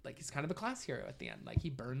he's kind of a class hero at the end. Like he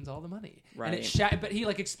burns all the money, right? And but he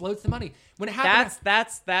like explodes the money when it happens.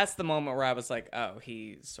 That's the moment where I was like, oh,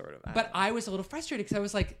 he's sort of. But I was a little frustrated because I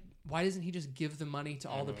was like, why doesn't he just give the money to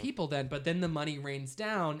all the people then? But then the money rains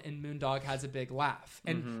down and Moondog has a big laugh.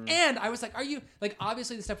 And and I was like, are you like,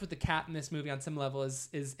 obviously the stuff with the cat in this movie on some level is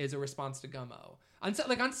a response to Gummo. On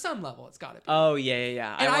some level it's got to be. Oh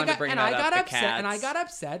yeah. And I got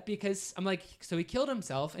upset because I'm like, so he killed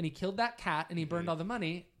himself and he killed that cat and he burned all the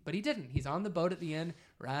money, but he didn't. He's on the boat at the end,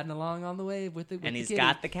 riding along on the wave with the and he's kitty.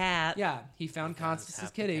 Got the cat. Yeah, he found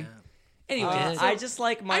Constance's kitty. Anyway, I just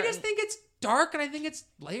like I just think it's dark, and I think it's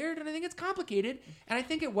layered, and I think it's complicated, and I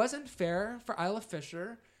think it wasn't fair for Isla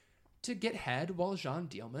Fisher to get head while Jean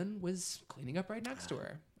Dielman was cleaning up right next to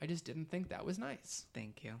her. I just didn't think that was nice.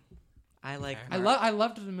 Thank you. I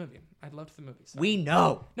loved the movie. I loved the movie. Sorry. We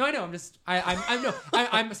know. No, I know.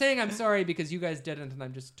 I'm saying I'm sorry because you guys didn't, and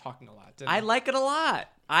I'm just talking a lot. I like it a lot.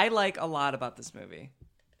 I like a lot about this movie.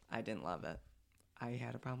 I didn't love it. I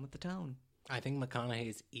had a problem with the tone. I think McConaughey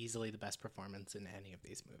is easily the best performance in any of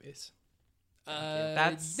these movies.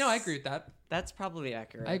 No, I agree with that. That's probably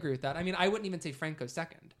accurate. I agree with that. I mean, I wouldn't even say Franco's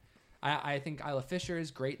second. I think Isla Fisher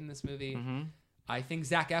is great in this movie. Mm-hmm. I think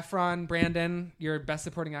Zac Efron, Brandon, your best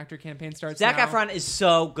supporting actor campaign starts. Zac Efron is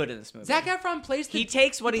so good in this movie. Zac Efron plays the He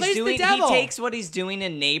takes what he's doing. He takes what he's doing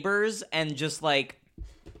in Neighbors and just like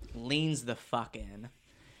leans the fuck in.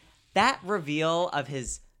 That reveal of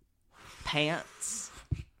his pants.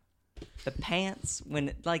 The pants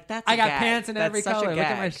when like that's I got gag. pants in every color. Look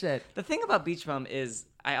at my shit. The thing about Beach Bum is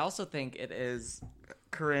I also think it is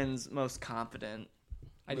Corinne's most confident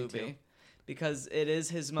movie because it is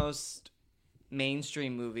his most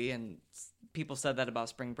mainstream movie, and people said that about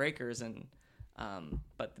Spring Breakers, and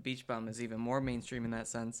but The Beach Bum is even more mainstream in that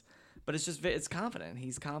sense. But it's confident.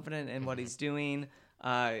 He's confident in what he's doing.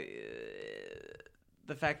 The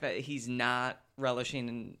fact that he's not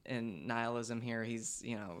relishing in nihilism here, he's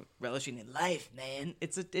relishing in life, man.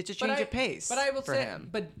 It's a change of pace. But I will for say, him.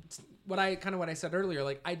 but what I said earlier,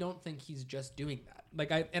 like I don't think he's just doing that.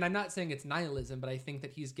 Like I'm not saying it's nihilism, but I think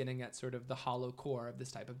that he's getting at sort of the hollow core of this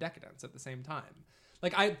type of decadence at the same time.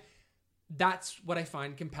 Like that's what I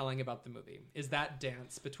find compelling about the movie is that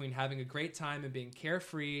dance between having a great time and being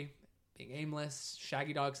carefree, being aimless,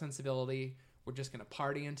 Shaggy Dog sensibility. We're just gonna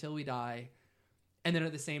party until we die. And then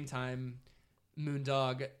at the same time,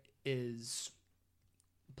 Moondog is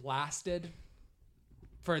blasted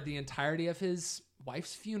for the entirety of his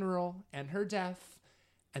wife's funeral and her death.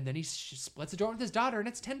 And then he splits the door with his daughter and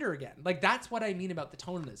it's tender again. Like, that's what I mean about the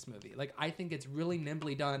tone of this movie. Like, I think it's really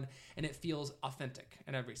nimbly done and it feels authentic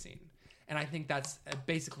in every scene. And I think that's a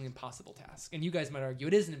basically impossible task. And you guys might argue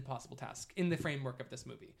it is an impossible task in the framework of this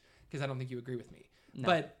movie because I don't think you agree with me.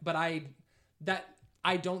 No. But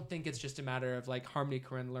I don't think it's just a matter of like Harmony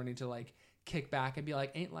Korine learning to like kick back and be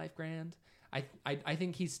like, ain't life grand? I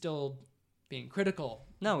think he's still being critical.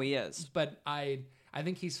 No, he is. But I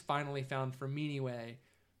think he's finally found, for me anyway,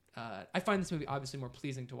 I find this movie obviously more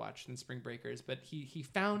pleasing to watch than Spring Breakers, but he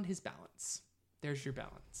found his balance. There's your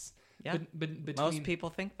balance. Yeah, but most people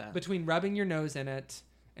think that. Between rubbing your nose in it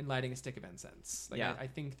and lighting a stick of incense. Like, yeah. I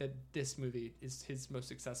think that this movie is his most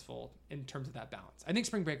successful in terms of that balance. I think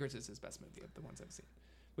Spring Breakers is his best movie of the ones I've seen,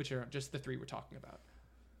 which are just the three we're talking about.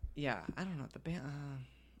 Yeah, I don't know.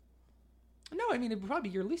 No, I mean, it would probably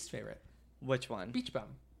be your least favorite. Which one? Beach Bum.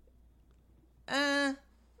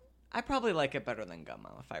 I probably like it better than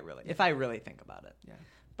Gummo if I really think about it. Yeah.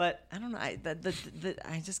 But I don't know.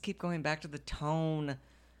 I just keep going back to the tone.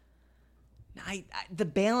 The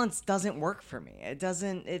balance doesn't work for me. It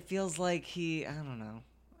doesn't. It feels like I don't know.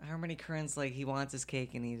 Harmony Korine's like he wants his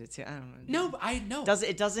cake and eat it too. I don't know. No, I know.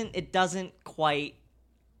 It doesn't quite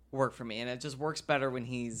work for me, and it just works better when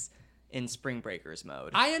he's in Spring Breakers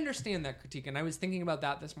mode. I understand that critique, and I was thinking about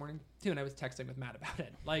that this morning too, and I was texting with Matt about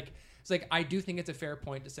it. Like, it's like I do think it's a fair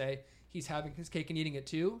point to say he's having his cake and eating it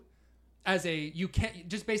too. You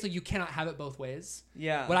cannot have it both ways.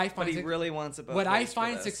 Yeah. But he really wants it both ways. What I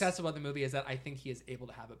find successful about the movie is that I think he is able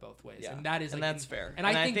to have it both ways. Yeah. And that is that's fair. And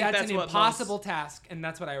I think that's an impossible task, and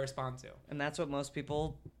that's what I respond to. And that's what most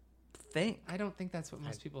people think. I don't think that's what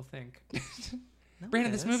most people think. No,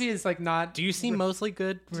 Brandon, it this is. movie is like not. Do you see mostly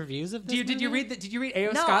good reviews of this? Did you movie? read Did you read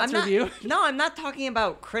A.O. No, Scott's I'm not, review? No, I'm not talking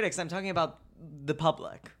about critics. I'm talking about the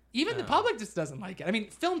public. Even the public just doesn't like it. I mean,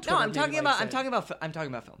 film Twitter. No, I'm maybe talking likes about. it. I'm talking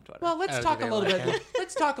about film Twitter. Well, let's Oh, talk do a they little like bit. it?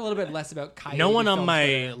 Let's talk a little bit less about Coyote. No one on Film my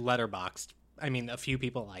Twitter. Letterboxd. I mean, a few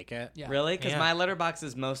people like it. Yeah. Really? Because Yeah. my letterbox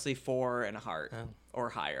is mostly 4 and a heart Oh. or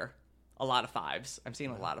higher. A lot of 5s. I'm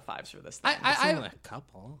seeing a lot of 5s for this thing. I've seen I a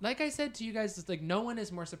couple. like I said to you guys, it's like no one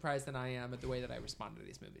is more surprised than I am at the way that I respond to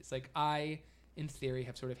these movies. Like I, in theory,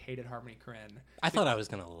 have sort of hated Harmony Korine. I thought I was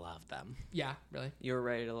gonna love them. Yeah, really. You were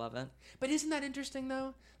ready to love it. But isn't that interesting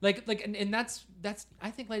though? And that's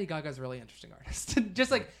I think Lady Gaga's a really interesting artist.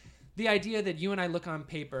 Just like the idea that you and I look on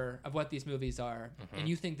paper of what these movies are, and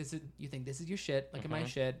you think this is your shit. Look at my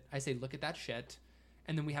shit. I say look at that shit,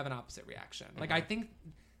 and then we have an opposite reaction. Like I think,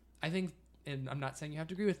 and I'm not saying you have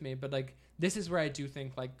to agree with me, but like this is where I do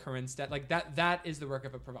think like Corinne's like that is the work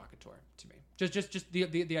of a provocateur to me. Just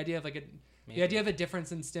the idea of like the idea of a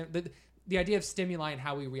difference in the idea of stimuli and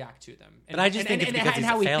how we react to them. And, But I just think it's because he's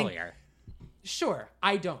a failure. Sure,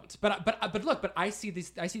 I don't. But look, but I see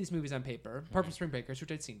these movies on paper, Purple Spring Breakers,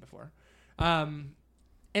 which I'd seen before,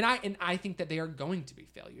 and I think that they are going to be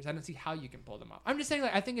failures. I don't see how you can pull them off. I'm just saying,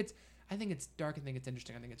 like I think it's dark. I think it's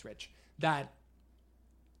interesting. I think it's rich. That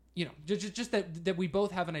you know, just that we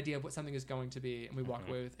both have an idea of what something is going to be, and we walk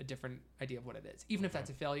away with a different idea of what it is, even if that's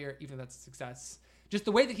a failure, even if that's a success. Just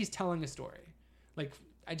the way that he's telling a story, like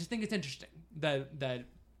I just think it's interesting that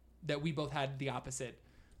we both had the opposite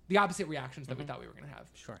reactions that we thought we were going to have.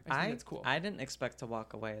 Sure. I think that's cool. I didn't expect to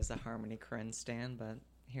walk away as a Harmony Korine stan, but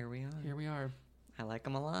here we are. Here we are. I like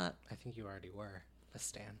them a lot I think you already were a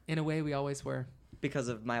stan. In a way, we always were. because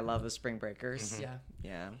of my love of Spring Breakers. Yeah.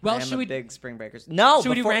 Yeah. Well, I am should a we- big Spring Breakers. No. Should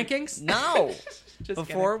we do before- rankings? No. Just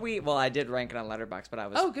Before well, I did rank it on Letterboxd, but I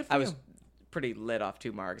was Oh, good for I you. was pretty lit off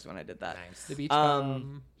 2 marks when I did that. Nice. The beach Um,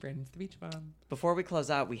 bomb. Brandon's the beach bomb. Before we close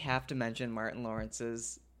out, we have to mention Martin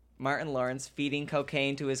Lawrence feeding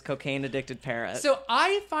cocaine to his cocaine addicted parrot. So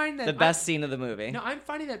I find that the best scene of the movie. No, I'm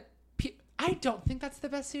finding that. I don't think that's the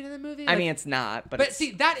best scene in the movie. I Like, mean, it's not, but but it's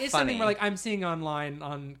see, that is something funny. where like I'm seeing online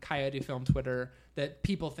on Coyote Film Twitter that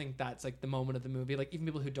people think that's like the moment of the movie. Like even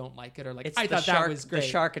people who don't like it are like, It's I the thought shark, that was great. The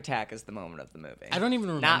shark attack is the moment of the movie. I don't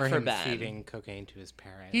even Not remember for him Ben. feeding cocaine to his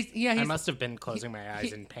parrot. He's I must have been closing my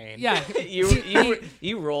eyes in pain. Yeah,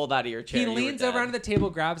 you rolled out of your chair. He You were leans over dead. onto the table,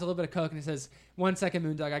 grabs a little bit of coke, and he says, "1 second,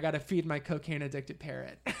 Moondog, I gotta feed my cocaine addicted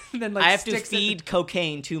parrot." And then like I have to sticks it- feed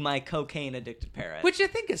cocaine to my cocaine addicted parrot. which I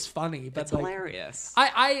think is funny, but it's like, hilarious.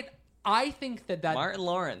 I think that Martin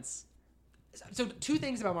Lawrence, so 2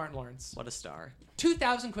 things about Martin Lawrence. what a star.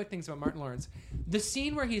 2,000 quick things about Martin Lawrence. The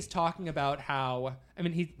scene where he's talking about how, I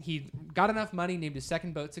mean, he got enough money, named his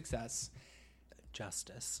second boat Success.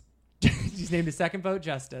 Justice. He's named his second boat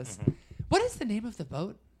Justice. Mm-hmm. What is the name of the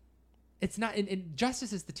boat? It's not, in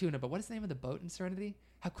Justice is the tuna, but what is the name of the boat in Serenity?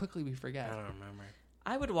 How quickly we forget. I don't remember.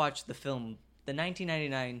 I would watch the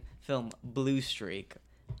 1999 film Blue Streak,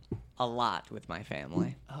 a lot with my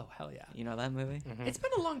family. Oh, hell yeah. You know that movie? It's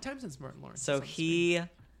been a long time since Martin Lawrence. So was on the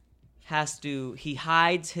screen. he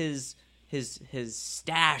hides his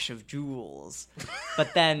stash of jewels,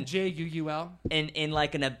 but then Juul. in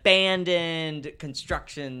like an abandoned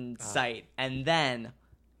construction site, and then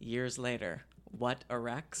years later, what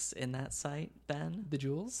erects in that site, Ben? The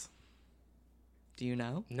jewels? Do you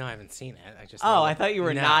know? No, I haven't seen it. I just. Oh, know I that- thought you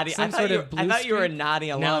were No. nodding. Some sort of I Blue thought you were Streak?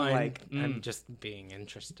 nodding along No, like. I'm just being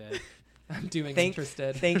interested. I'm doing Thank,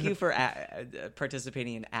 interested. thank you for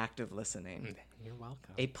participating in active listening. You're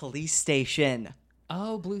welcome. A police station.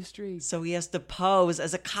 Oh, Blue Streak. So he has to pose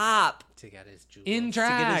as a cop To get his jewels. In to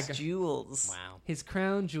drag. get his jewels. Wow. His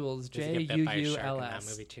crown jewels. Does he get bit by a shark in that Juulls.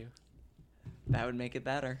 movie too? That would make it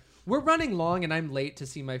better. We're running long, and I'm late to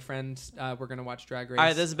see my friend. We're gonna watch Drag Race. All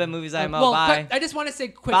right, this has been Movies I Mo. Well, Bye. I just want to say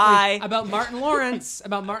quickly Bye. about Martin Lawrence.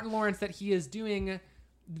 That he is doing.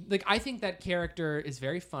 Like, I think that character is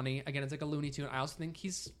very funny. Again, it's like a Looney Tune. I also think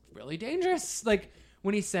he's really dangerous. Like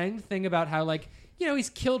when he's saying the thing about how, like, you know,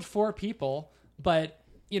 he's killed 4 people, but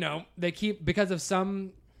you know they keep because of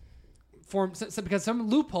some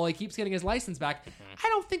loophole he keeps getting his license back. I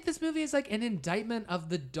don't think this movie is like an indictment of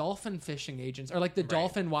the dolphin fishing agents or like the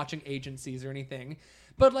dolphin watching agencies or anything.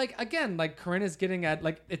 But like again, like Corinne is getting at,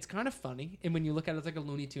 like, it's kind of funny, and when you look at it, it's like a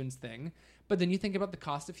Looney Tunes thing. But then you think about the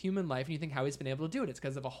cost of human life, and you think how he's been able to do it. It's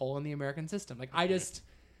because of a hole in the American system. Like I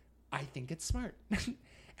think it's smart.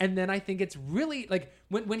 And then I think it's really like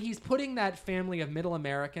when he's putting that family of middle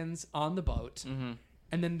Americans on the boat,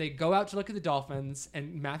 And then they go out to look at the dolphins,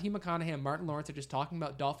 and Matthew McConaughey and Martin Lawrence are just talking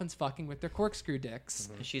about dolphins fucking with their corkscrew dicks.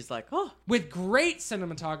 And she's like, oh, With great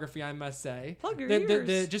cinematography, I must say. Plug your the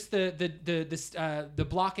ears. just the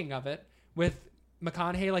blocking of it with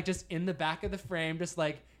McConaughey like just in the back of the frame, just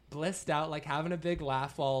like blissed out, like having a big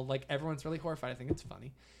laugh while like everyone's really horrified. I think it's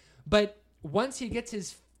funny. But once he gets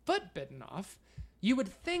his foot bitten off, you would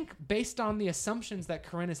think, based on the assumptions that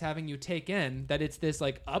Corinne is having you take in, that it's this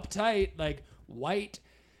like uptight, like white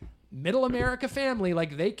middle America family,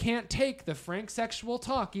 like they can't take the frank sexual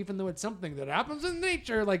talk, even though it's something that happens in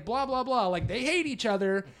nature, like blah blah blah, like they hate each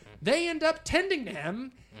other. They end up tending to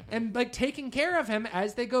him and like taking care of him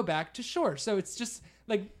as they go back to shore. So it's just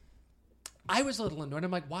like, I was a little annoyed.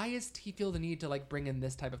 I'm like, why does he feel the need to like bring in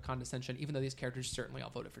this type of condescension, even though these characters certainly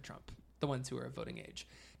all voted for Trump, the ones who are of voting age?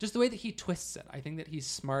 Just the way that he twists it. I think that he's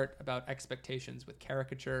smart about expectations with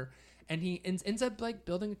caricature, and he ends up like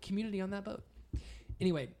building a community on that boat.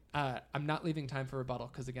 Anyway, I'm not leaving time for rebuttal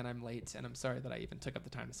because, again, I'm late, and I'm sorry that I even took up the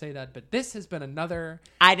time to say that. But this has been another...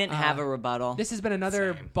 I didn't have a rebuttal. This has been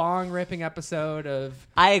another bong-ripping episode of...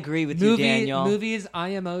 I agree with you, Daniel. Movies, I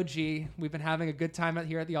am OG. We've been having a good time out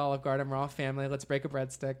here at the Olive Garden. We're all family. Let's break a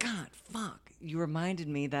breadstick. God, fuck. You reminded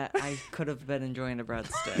me that I could have been enjoying a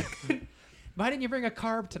breadstick. Why didn't you bring a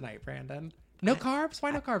carb tonight, Brandon? No carbs?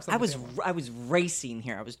 Why no carbs? I was racing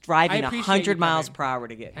here. I was driving 100 miles per hour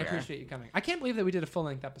to get here. I appreciate you coming. I can't believe that we did a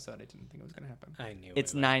full-length episode. I didn't think it was going to happen. I knew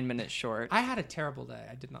It's 9 minutes short. I had a terrible day.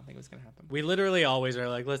 I did not think it was going to happen. We literally always are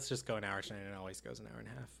like, let's just go an hour tonight, and it always goes an hour and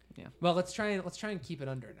a half. Yeah. Well, let's try and keep it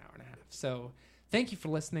under an hour and a half. So, thank you for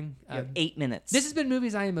listening. You have 8 minutes. This has been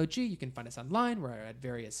Movies I Am OG. You can find us online. We're at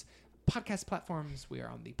various podcast platforms. We are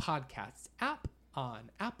on the Podcasts app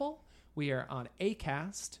on Apple. We are on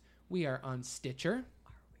Acast. We are on Stitcher.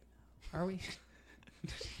 Are we?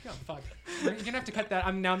 Oh, fuck. You're going to have to cut that.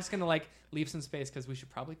 I'm just going to like leave some space because we should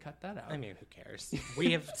probably cut that out. I mean, who cares?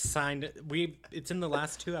 We have signed. It's in the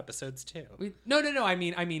last 2 episodes too. No. I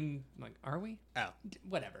mean, like, are we? Oh,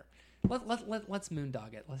 Whatever. Let's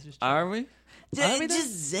moondog it. Let's just. Are we? Are we Just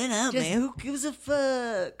zen up, man. Who gives a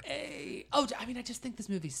fuck? Hey. Oh, I mean, I just think this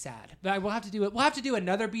movie's sad. But we'll have to do it. We'll have to do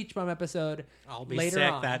another Beach Bum episode. I'll be later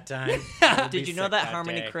sick on. that time. Did you know that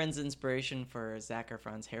Harmony Korine's inspiration for Zac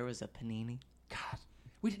Efron's hair was a panini? God,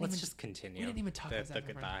 Let's just continue. We didn't even talk about the Zac Efron.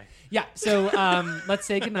 goodbye. Yeah. So let's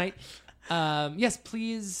say goodnight. Yes,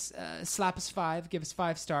 please slap us 5. Give us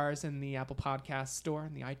 5 stars in the Apple Podcast store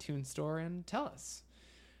and the iTunes store, and tell us.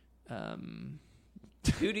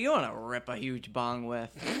 Who do you want to rip a huge bong with?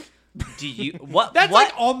 Do you what? That's what?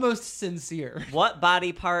 like almost sincere. What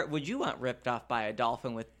body part would you want ripped off by a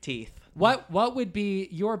dolphin with teeth? What would be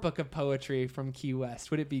your book of poetry from Key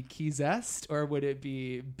West? Would it be Key Zest, or would it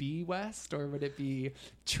be Bee West, or would it be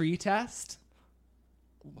Tree Test?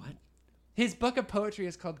 What? His book of poetry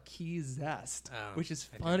is called Key Zest, which is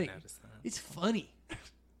funny. It's funny.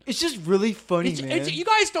 It's just really funny, man. You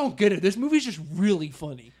guys don't get it. This movie's just really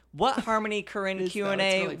funny. What Harmony Korine Q&A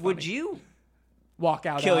really would funny. you Walk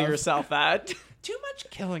out kill of. yourself at? Too much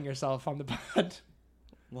killing yourself on the pod.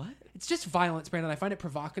 What? It's just violence, Brandon. I find it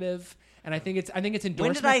provocative, and I think it's endorsement.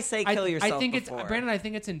 When did I say kill yourself I think before? it's Brandon. I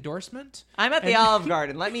think it's endorsement. I'm at the Olive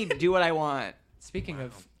Garden. Let me do what I want. Speaking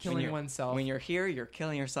of killing oneself, When you're here, you're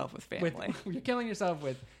killing yourself with family. you're killing yourself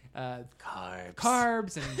with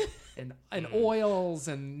Carbs and oils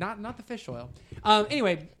and not the fish oil.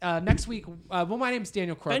 Anyway, next week. Well, my name's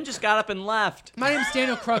Daniel Crook. Ben just got up and left. My name's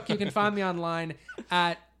Daniel Crook. You can find me online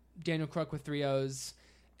at Daniel Crook with 3 O's.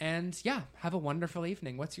 And yeah, have a wonderful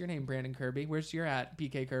evening. What's your name, Brandon Kirby? Where's your at?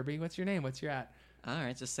 BK Kirby. What's your name? What's your at? All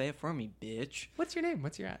right, just say it for me, bitch. What's your name?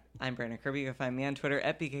 What's your at? I'm Brandon Kirby. You can find me on Twitter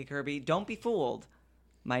at BK Kirby. Don't be fooled.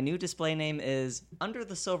 My new display name is Under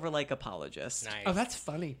the Silver Lake Apologist. Nice. Oh, that's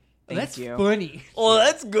funny. Thank you. Funny. Oh,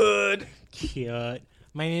 that's good. Cute.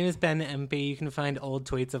 My name is Ben Empey. You can find old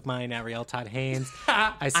tweets of mine at Real Todd Haynes.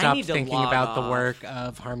 I need stopped to thinking log about the off. work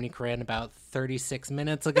of Harmony Korine about 36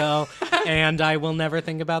 minutes ago, and I will never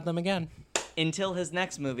think about them again. Until his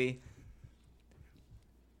next movie.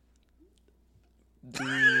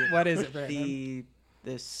 What is it, Brandon?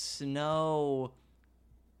 The snow.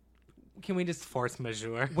 Can we just Force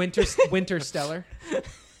majeure. Winter Stellar?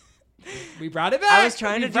 We brought it back. I was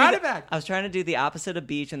trying we to brought do it back. I was trying to do the opposite of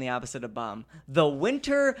beach and the opposite of bum. The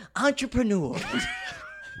Winter Entrepreneur.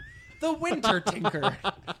 The Winter Tinker.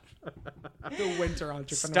 The Winter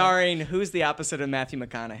Entrepreneur. Starring who's the opposite of Matthew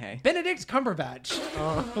McConaughey? Benedict Cumberbatch.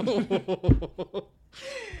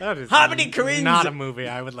 That is Harmony Korine's- not a movie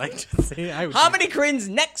I would like to see. Harmony Korine's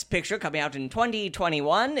next picture coming out in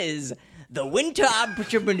 2021 is The Winter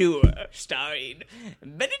Entrepreneur, starring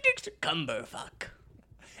Benedict Cumberfuck.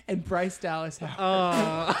 and Bryce Dallas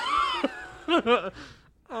Howard.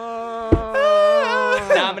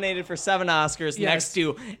 Nominated for 7 Oscars next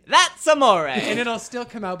to That's Amore. And it'll still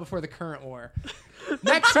come out before the current war.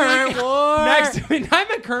 Next week,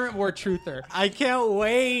 I'm a current war truther. I can't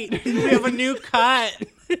wait. We have a new cut.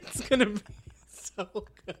 It's gonna be so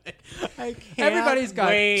good. I can't. Everybody's got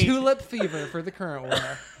wait. tulip fever for the current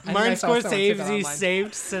war. Martin Scorsese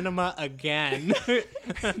saved cinema again.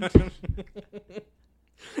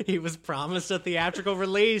 He was promised a theatrical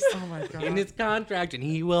release in his contract, and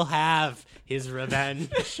he will have his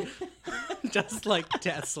revenge. Just like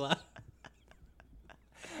Tesla.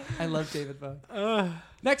 I love David Bowie.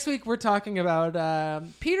 Next week, we're talking about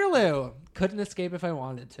Peterloo. Couldn't Escape If I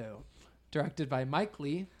Wanted To. Directed by Mike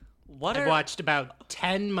Lee. I've watched about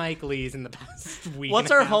 10 Mike Lees in the past week. What's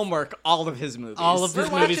our homework? All of his movies. All of his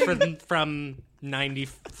movies from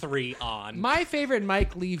 93 on. My favorite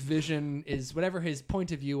Mike Lee vision is whatever his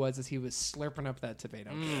point of view was as he was slurping up that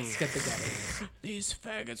tomato. Let's get together. These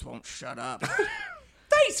faggots won't shut up.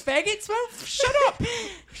 These faggots won't shut up.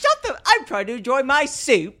 Shut them. I'm trying to enjoy my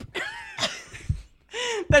soup.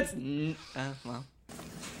 That's... well.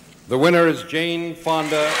 The winner is Jane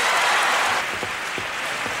Fonda.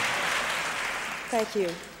 Thank you.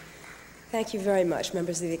 Thank you very much,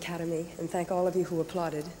 members of the Academy, and thank all of you who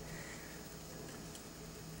applauded.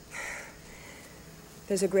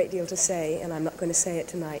 There's a great deal to say, and I'm not going to say it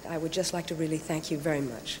tonight. I would just like to really thank you very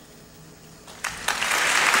much.